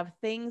you have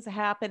things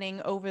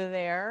happening over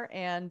there.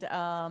 And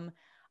I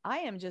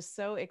am just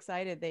so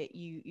excited that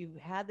you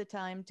had the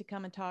time to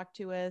come and talk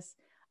to us.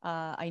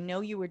 I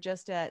know you were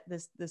just at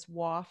this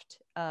WAFT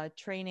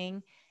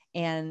training,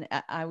 and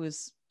I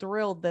was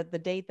thrilled that the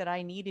date that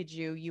I needed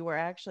you were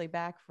actually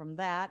back from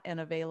that and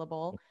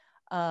available.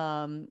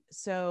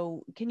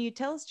 So can you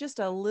tell us just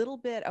a little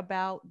bit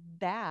about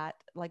that?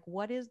 Like,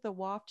 what is the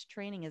WAFT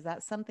training? Is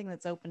that something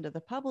that's open to the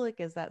public?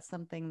 Is that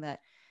something that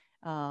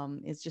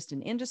is just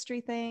an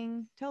industry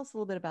thing? Tell us a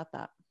little bit about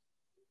that.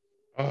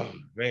 Oh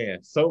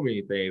man, so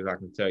many things I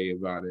can tell you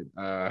about it.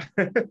 I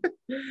mean,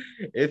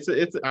 it's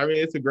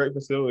a great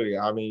facility.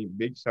 I mean,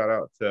 big shout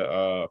out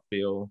to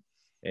Phil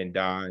and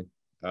Di.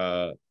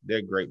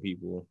 They're great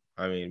people.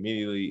 I mean,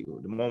 immediately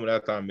the moment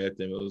after I met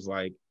them, it was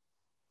like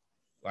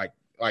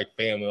like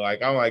family.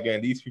 Like I'm like,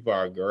 man, these people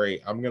are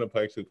great. I'm gonna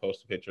actually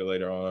post a picture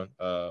later on,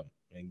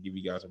 and give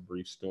you guys a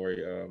brief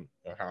story on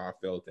how I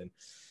felt and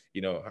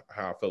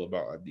how I feel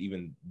about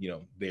even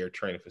their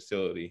training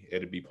facility.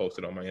 It'll be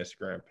posted on my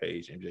Instagram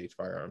page, MJ's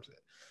Firearms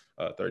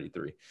at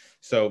 33.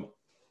 So,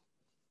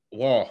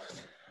 wow,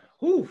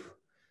 whew,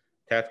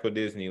 Tactical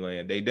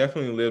Disneyland. They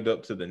definitely lived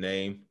up to the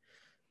name.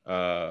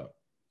 That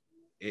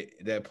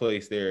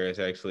place there is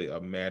actually a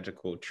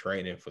magical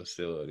training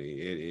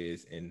facility. It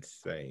is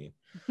insane.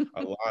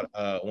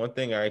 One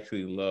thing I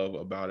actually love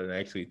about it, and I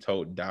actually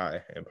told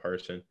Di in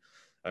person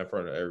in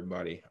front of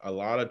everybody, a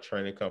lot of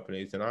training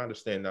companies, and I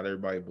understand not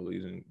everybody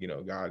believes in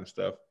God and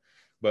stuff,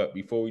 but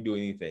before we do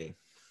anything,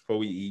 before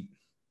we eat,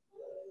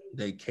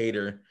 they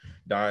cater.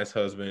 Di's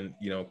husband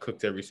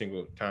cooks every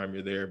single time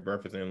you're there,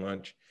 breakfast and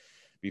lunch.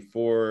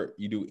 Before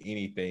you do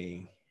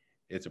anything,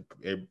 they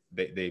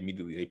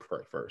immediately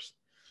pray first,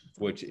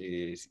 which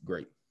is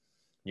great.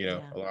 A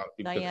lot of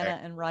people,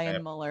 Diana and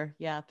Ryan Muller,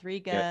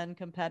 3-gun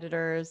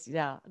competitors,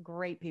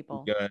 great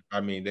people.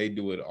 I mean, they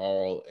do it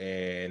all,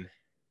 and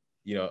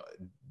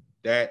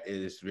that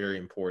is very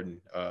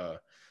important. A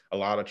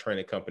lot of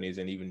training companies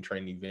and even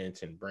training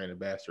events and brand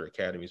ambassador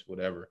academies,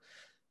 whatever,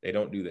 they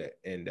don't do that,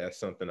 and that's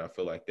something I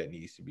feel like that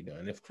needs to be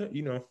done. If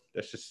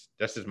that's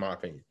just my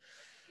opinion.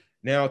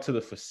 Now to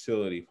the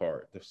facility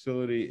part. The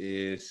facility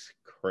is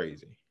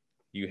crazy.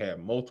 You have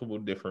multiple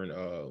different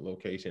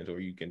locations where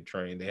you can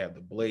train. They have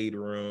the blade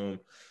room,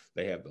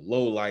 they have the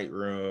low light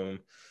room,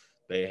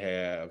 they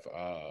have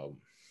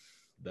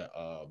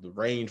the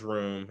range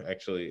room.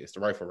 Actually, it's the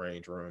rifle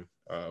range room.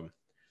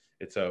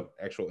 It's a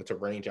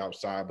range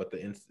outside, but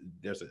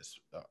there's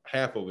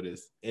half of it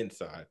is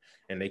inside,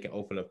 and they can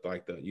open up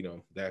like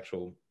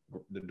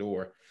the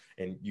door,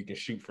 and you can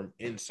shoot from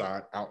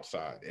inside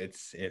outside.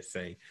 It's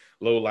insane.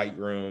 Low light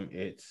room.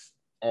 It's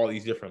all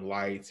these different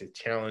lights. It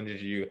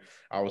challenges you.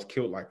 I was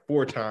killed like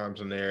 4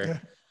 times in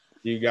there.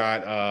 You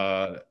got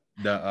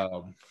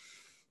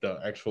the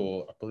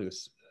actual, I believe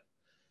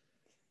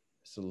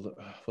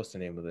what's the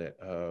name of that?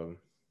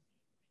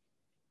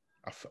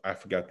 I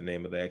forgot the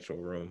name of the actual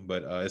room,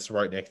 but it's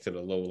right next to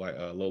the low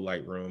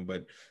light room.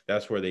 But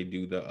that's where they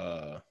do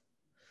the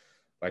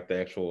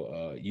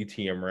actual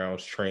UTM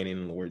rounds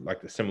training, or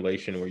like the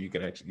simulation where you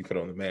can actually put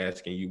on the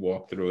mask and you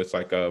walk through. It's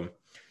like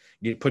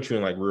it puts you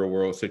in like real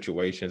world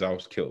situations. I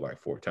was killed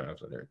like 4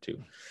 times in there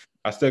too.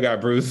 I still got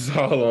bruises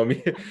all on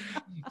me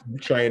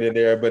training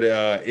there, but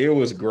it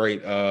was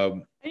great.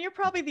 And you're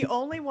probably the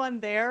only one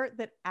there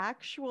that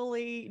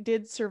actually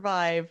did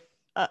survive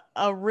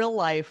a real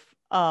life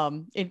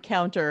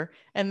encounter,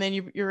 and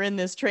then you're in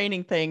this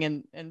training thing,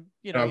 and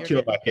you're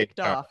getting kicked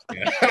off.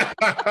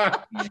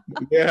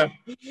 Yeah.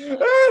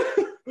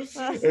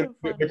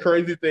 The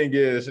crazy thing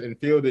is, and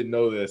Phil didn't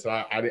know this.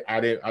 I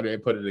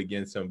didn't put it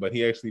against him, but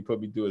he actually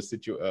put me through a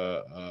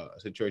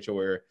situation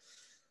where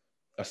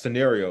a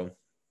scenario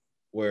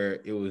where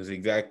it was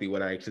exactly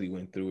what I actually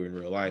went through in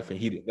real life, and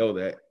he didn't know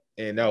that.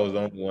 And that was the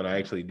only one I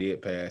actually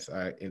did pass.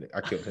 I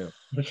killed him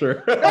for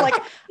sure. Like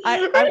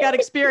I've got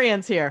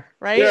experience here,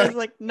 right? Yeah. It's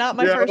like not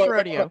my first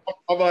rodeo.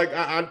 I'm like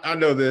I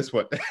know this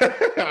one.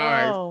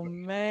 Oh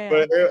man!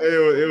 But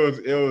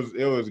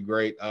it was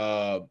great.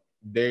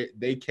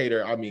 They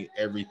cater. I mean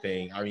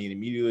everything. I mean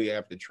immediately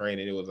after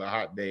training, it was a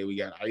hot day. We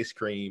got ice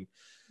cream.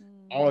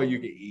 All you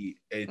can eat.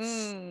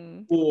 It's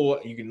pool.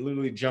 You can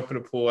literally jump in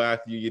the pool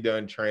after you're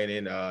done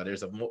training.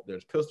 There's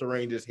pistol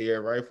ranges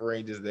here, rifle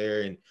ranges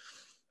there, and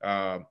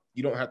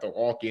you don't have to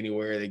walk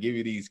anywhere. They give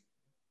you these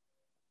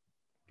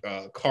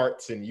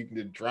carts, and you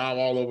can drive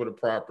all over the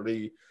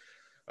property.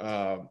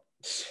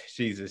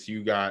 Jesus,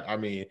 I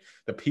mean,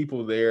 the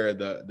people there,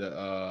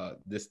 the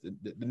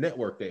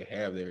network they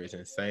have there is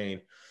insane.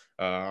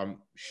 I'm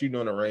shooting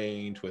on a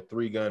range with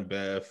 3-gun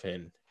Beth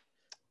and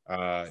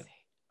awesome.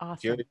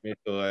 Jerry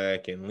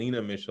Michalak and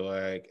Lena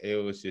Michalak. It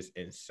was just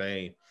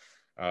insane.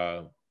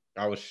 I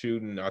was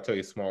shooting. I'll tell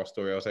you a small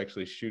story. I was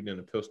actually shooting in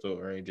a pistol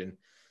range, and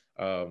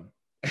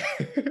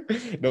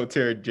don't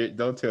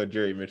tell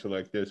Jerry Mitchell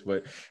like this,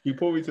 but he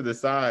pulled me to the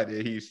side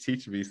and he's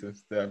teaching me some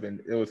stuff.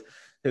 And it was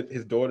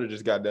his daughter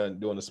just got done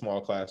doing a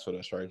small class with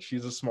us, right?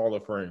 She's a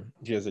smaller frame.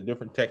 She has a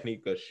different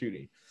technique of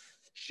shooting.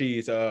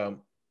 She's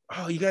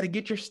you got to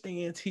get your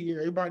stance here.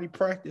 Everybody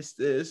practice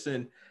this.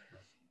 And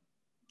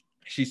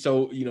she's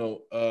so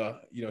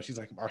she's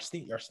like, our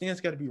stance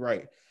got to be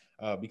right.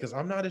 Because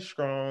I'm not as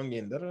strong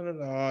and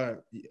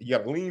you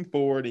got to lean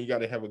forward and you got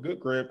to have a good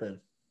grip. And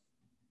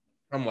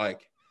I'm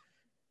like,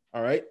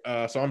 all right.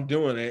 So I'm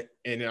doing it.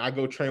 And then I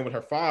go train with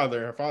her father.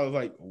 And her father's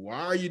like,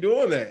 why are you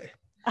doing that?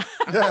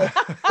 Yeah.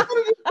 What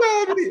did you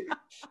tell me?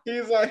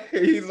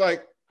 He's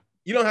like,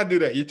 you don't have to do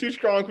that. You're too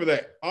strong for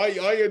that. All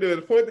you gotta do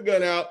is point the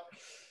gun out,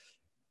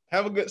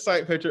 have a good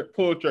sight picture,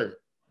 pull the trigger.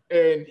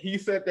 And he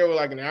sat there with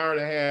like an hour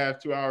and a half,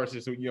 2 hours,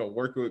 just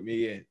working with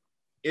me. And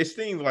it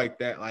seems like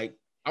that. Like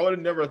I would have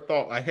never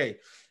thought, like, hey,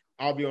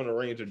 I'll be on the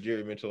range of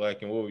Jerry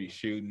Miculek and we'll be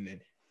shooting,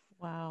 and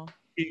Wow.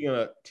 he's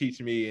gonna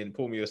teach me and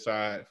pull me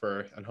aside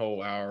for a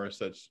whole hour or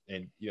such,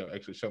 and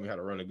actually show me how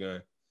to run a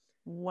gun.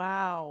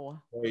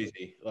 Wow.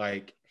 Crazy,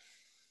 like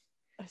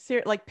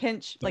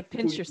pinch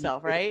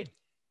yourself, right?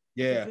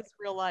 Yeah, it's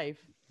real life.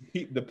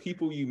 The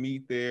people you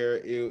meet there,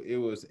 it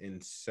was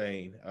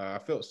insane. I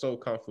felt so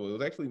comfortable. It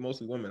was actually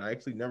mostly women. I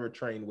actually never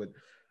trained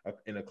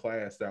in a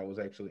class that was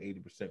actually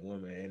 80%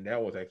 women, and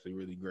that was actually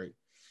really great.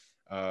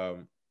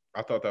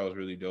 I thought that was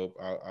really dope.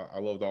 I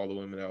loved all the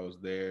women that was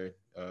there.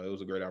 It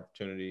was a great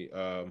opportunity.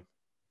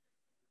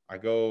 I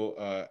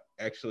go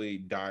actually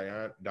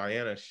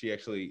Diana. She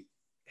actually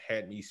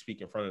had me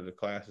speak in front of the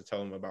class to tell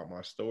them about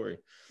my story.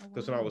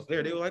 Because when I was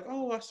there, they were like,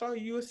 "Oh, I saw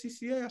you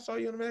USCCA. I saw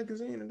you in the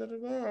magazine." And da, da,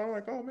 da. I'm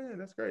like, "Oh man,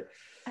 that's great."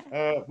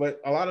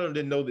 But a lot of them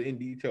didn't know the in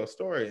detail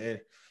story.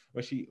 And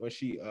when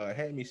she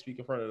had me speak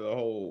in front of the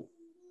whole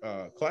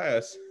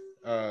class,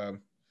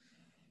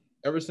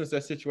 ever since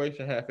that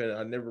situation happened,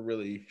 I never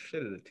really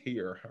shedded a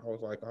tear. I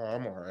was like, "Oh,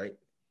 I'm all right."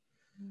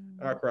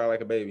 I cried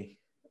like a baby.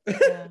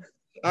 Yeah.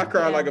 I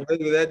cried like a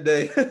baby that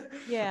day.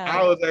 Yeah.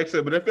 I was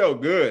actually, but it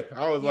felt good.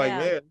 I was like, Yeah.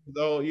 man,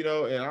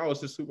 and I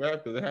was just super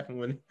happy because it happened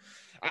when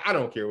I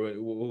don't care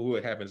who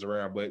it happens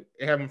around, but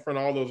it happened in front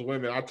of all those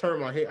women. I turned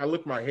my head, I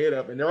looked my head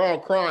up, and they're all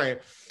crying.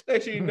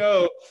 Next thing you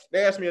know,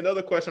 they asked me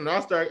another question,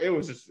 and it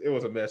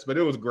was a mess, but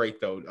it was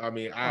great though. I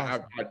mean,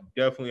 Awesome. I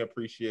definitely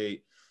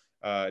appreciate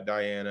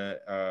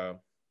Diana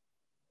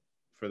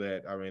for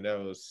that. I mean, that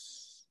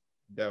was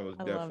I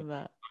definitely, love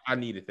that. I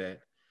needed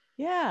that.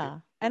 Yeah.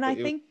 And I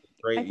think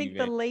event.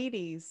 the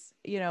ladies,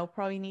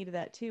 probably needed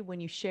that too. When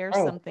you share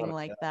Oh, something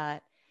like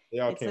that, they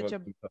all it's came such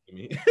up to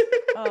me.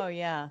 oh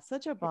yeah,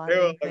 such a They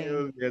bonding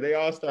thing. they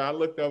all started. I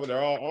looked up and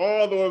they're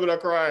all the women are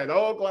crying, the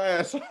whole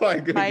class. I'm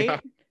like, good Right?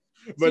 God.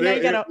 So But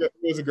now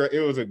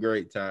it was a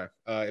great time.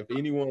 If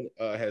anyone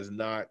has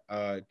not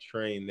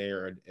trained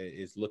there or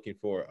is looking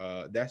for,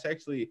 that's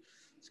actually,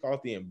 it's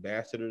called the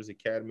Ambassadors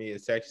Academy.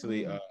 It's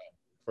actually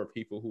for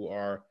people who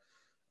are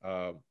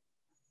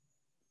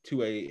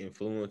 2A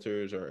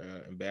influencers or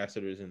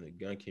ambassadors in the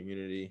gun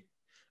community.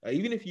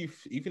 Even if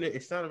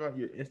it's not about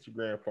your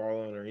Instagram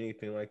following or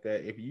anything like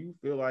that. If you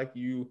feel like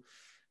you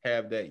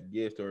have that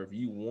gift, or if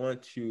you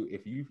want to,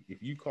 if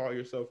you call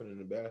yourself an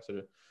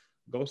ambassador,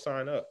 go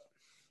sign up.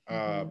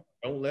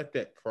 Don't let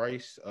that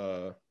price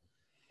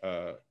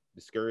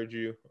discourage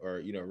you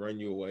or run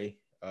you away.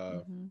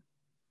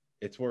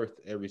 It's worth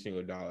every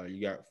single dollar. You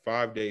got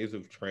 5 days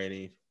of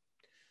training.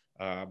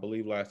 I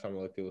believe last time I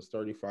looked, it was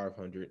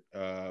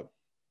 $3,500.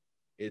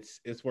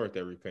 It's worth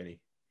every penny.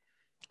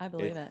 I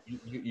believe it.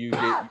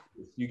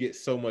 You get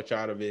so much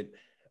out of it.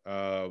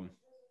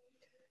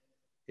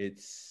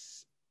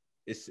 It's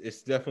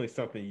definitely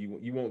something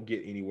you won't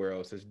get anywhere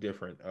else. It's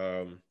different.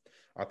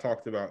 I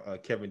talked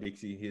about Kevin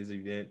Dixie, his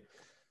event.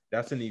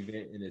 That's an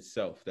event in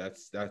itself.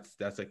 That's a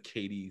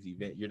KD's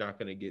event. You're not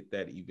gonna get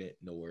that event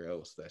nowhere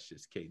else. That's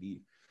just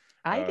KD.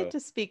 I get to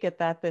speak at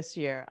that this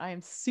year. I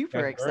am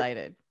super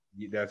excited.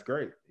 That's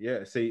great.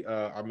 Yeah. See,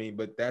 I mean,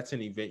 but that's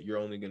an event you're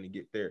only going to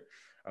get there.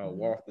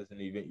 WAFT is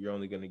an event you're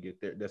only going to get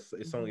there.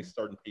 It's only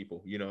certain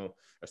people,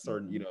 a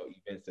certain,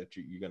 events that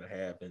you're going to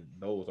have. And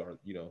those are,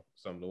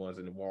 some of the ones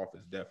in the WAFT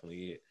is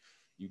definitely it.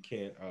 You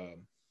can't,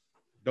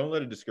 don't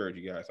let it discourage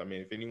you guys. I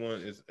mean, if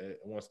anyone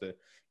wants to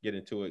get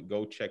into it,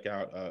 go check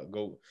out,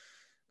 go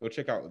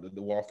check out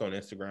the WAFT on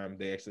Instagram.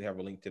 They actually have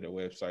a link to their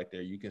website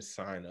there. You can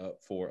sign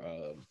up for,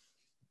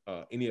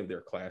 any of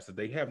their classes.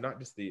 They have not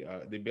just the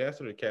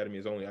Ambassador Academy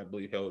is only, I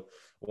believe, held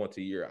once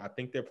a year. I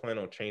think they're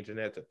planning on changing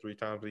that to 3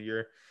 times a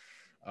year.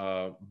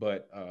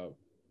 But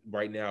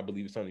right now, I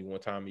believe it's only 1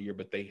 time a year,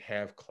 but they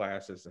have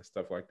classes and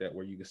stuff like that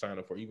where you can sign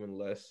up for even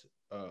less,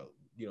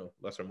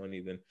 lesser money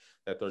than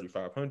that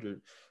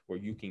 $3,500, where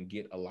you can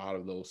get a lot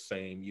of those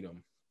same,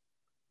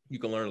 you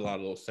can learn a lot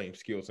of those same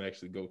skills and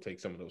actually go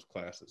take some of those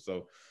classes.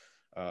 So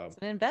it's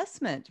an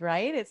investment,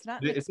 right? It's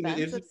not an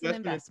expense, it's an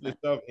investment.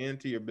 Yourself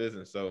into your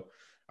business. So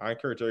I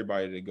encourage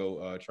everybody to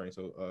go train.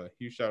 So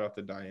huge shout out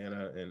to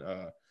Diana and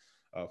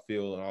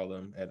Phil and all of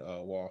them at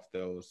WAFT.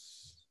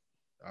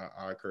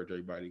 I encourage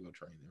everybody to go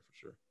train there for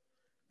sure.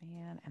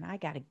 Man, and I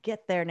got to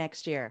get there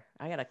next year.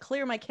 I got to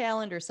clear my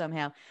calendar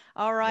somehow.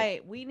 All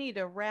right, we need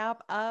to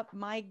wrap up.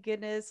 My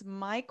goodness,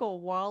 Michael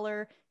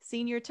Waller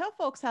Sr., tell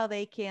folks how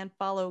they can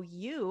follow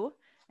you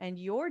and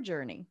your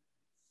journey.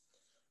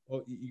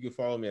 Well, you can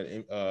follow me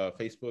at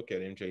Facebook at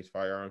MJ's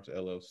Firearms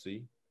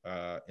LLC,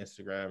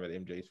 Instagram at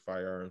MJ's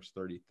Firearms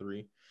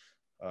 33,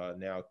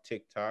 now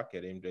TikTok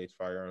at MJ's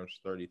Firearms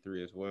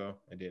 33 as well,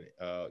 and then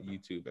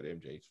YouTube at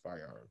MJ's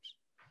Firearms.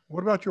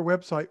 What about your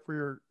website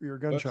for your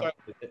gun shop?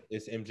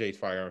 It's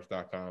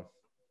mjsfirearms.com.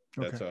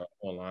 That's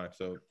online,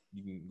 so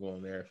you can go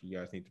on there if you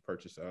guys need to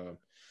purchase.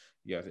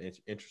 You guys are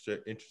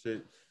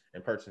interested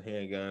and purchasing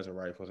handguns or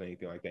rifles,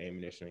 anything like that,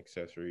 ammunition,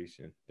 accessories,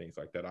 and things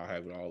like that. I'll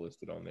have it all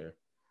listed on there.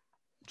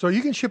 So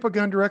you can ship a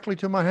gun directly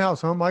to my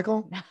house, huh,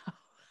 Michael?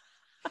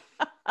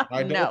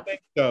 I don't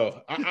think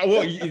so.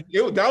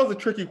 That was a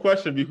tricky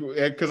question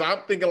because I'm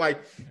thinking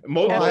like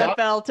most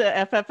FFL to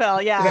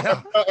FFL,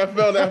 yeah.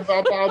 FFL to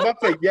FFL. I was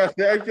about to say yes.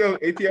 The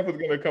ATF was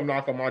gonna come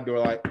knock on my door.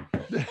 Like,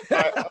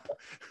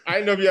 I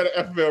didn't know if you had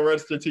an FFL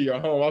register to your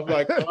home. I was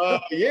like,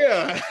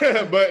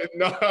 yeah, but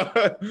no,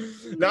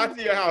 not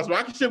to your house. But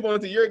I can ship one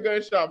to your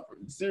gun shop.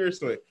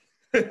 Seriously.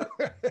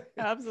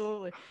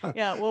 Absolutely.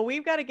 Yeah. Well,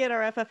 we've got to get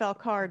our FFL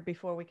card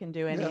before we can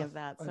do any of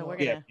that. So we're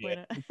gonna. We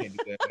can't do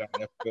that without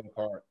an FFL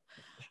card.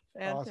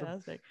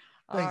 Fantastic.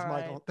 Awesome. Thanks,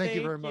 Michael. Thank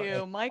you very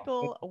much.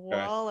 Michael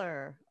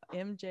Waller,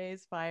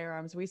 MJ's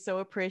Firearms. We so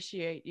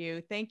appreciate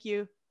you. Thank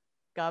you.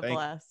 God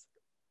bless.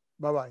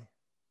 Bye-bye.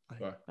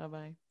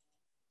 Bye-bye.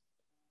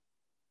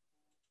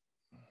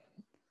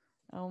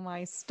 Oh,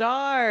 my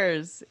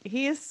stars.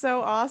 He is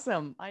so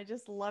awesome. I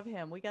just love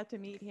him. We got to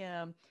meet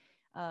him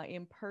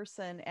in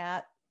person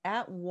at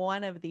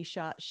one of the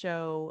SHOT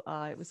Show.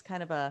 It was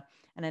kind of an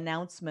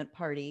announcement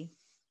party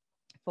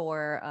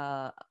for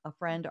a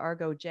friend,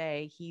 Argo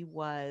J. He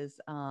was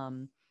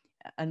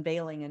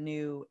unveiling a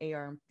new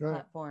AR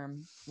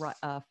platform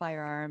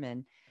firearm,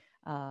 and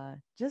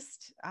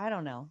just, I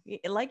don't know,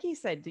 like he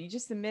said, you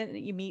just the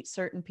minute you meet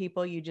certain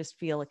people, you just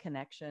feel a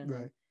connection,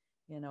 right?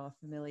 A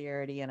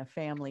familiarity and a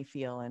family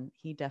feel, and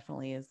he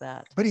definitely is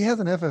that. But he has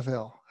an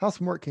FFL. How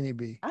smart can he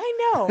be?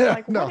 I know.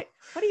 Like, what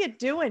are you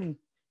doing,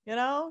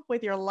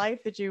 with your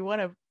life that you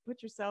want to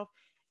put yourself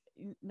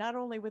not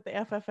only with the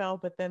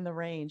FFL, but then the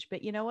range.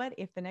 But you know what?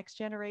 If the next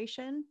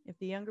generation, if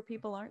the younger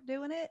people aren't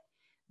doing it,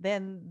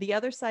 then the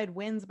other side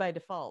wins by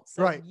default.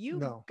 So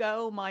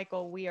go,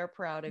 Michael. We are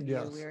proud of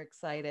you. We're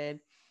excited.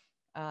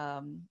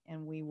 And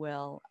we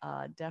will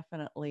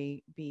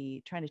definitely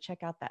be trying to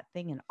check out that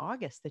thing in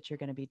August that you're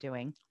going to be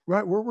doing.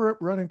 Right. We're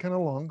running kind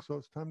of long, so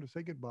it's time to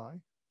say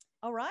goodbye.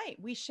 All right.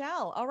 We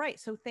shall. All right.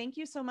 So thank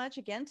you so much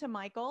again to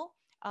Michael.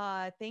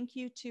 Thank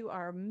you to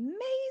our amazing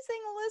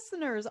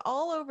listeners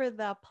all over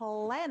the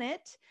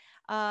planet.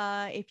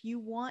 If you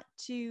want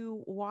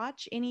to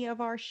watch any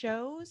of our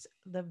shows,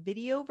 the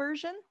video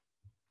version,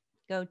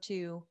 go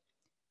to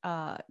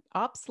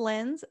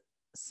OpsLens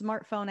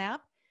smartphone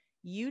app,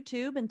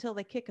 YouTube until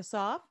they kick us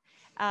off,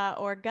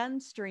 or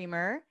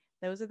GunStreamer.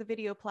 Those are the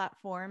video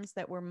platforms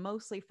that we're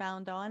mostly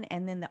found on.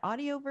 And then the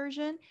audio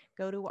version,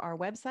 go to our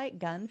website,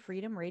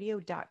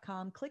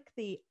 gunfreedomradio.com, click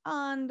the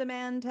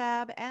on-demand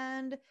tab,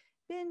 and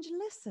binge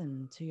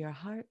listen to your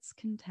heart's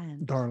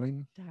content.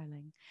 Darling.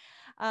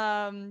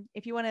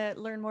 If you want to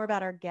learn more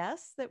about our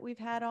guests that we've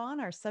had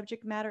on, our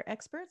subject matter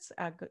experts,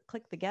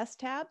 click the guest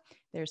tab.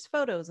 There's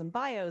photos and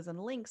bios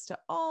and links to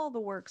all the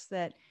works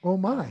that... Oh,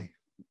 my.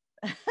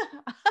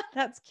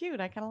 That's cute.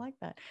 I kind of like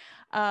that.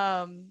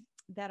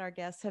 That our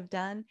guests have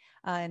done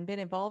and been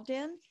involved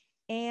in.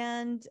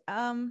 And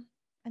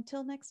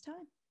until next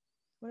time,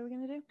 what are we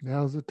going to do?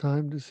 Now's the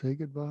time to say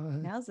goodbye.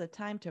 Now's the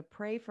time to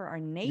pray for our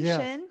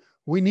nation. Yeah.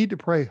 We need to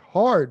pray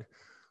hard,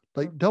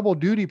 like double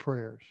duty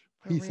prayers.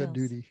 He said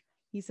duty.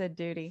 He said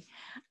duty.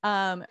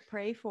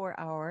 Pray for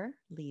our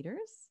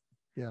leaders.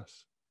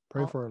 Yes.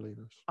 Pray for our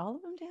leaders. All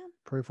of them, Dan?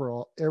 Pray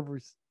for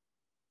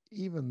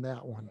even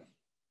that one.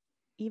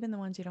 Even the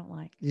ones you don't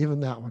like. Even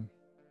that one.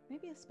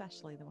 Maybe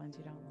especially the ones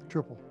you don't like.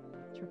 Triple.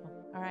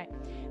 All right.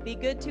 Be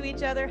good to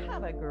each other.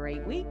 Have a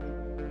great week.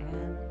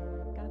 And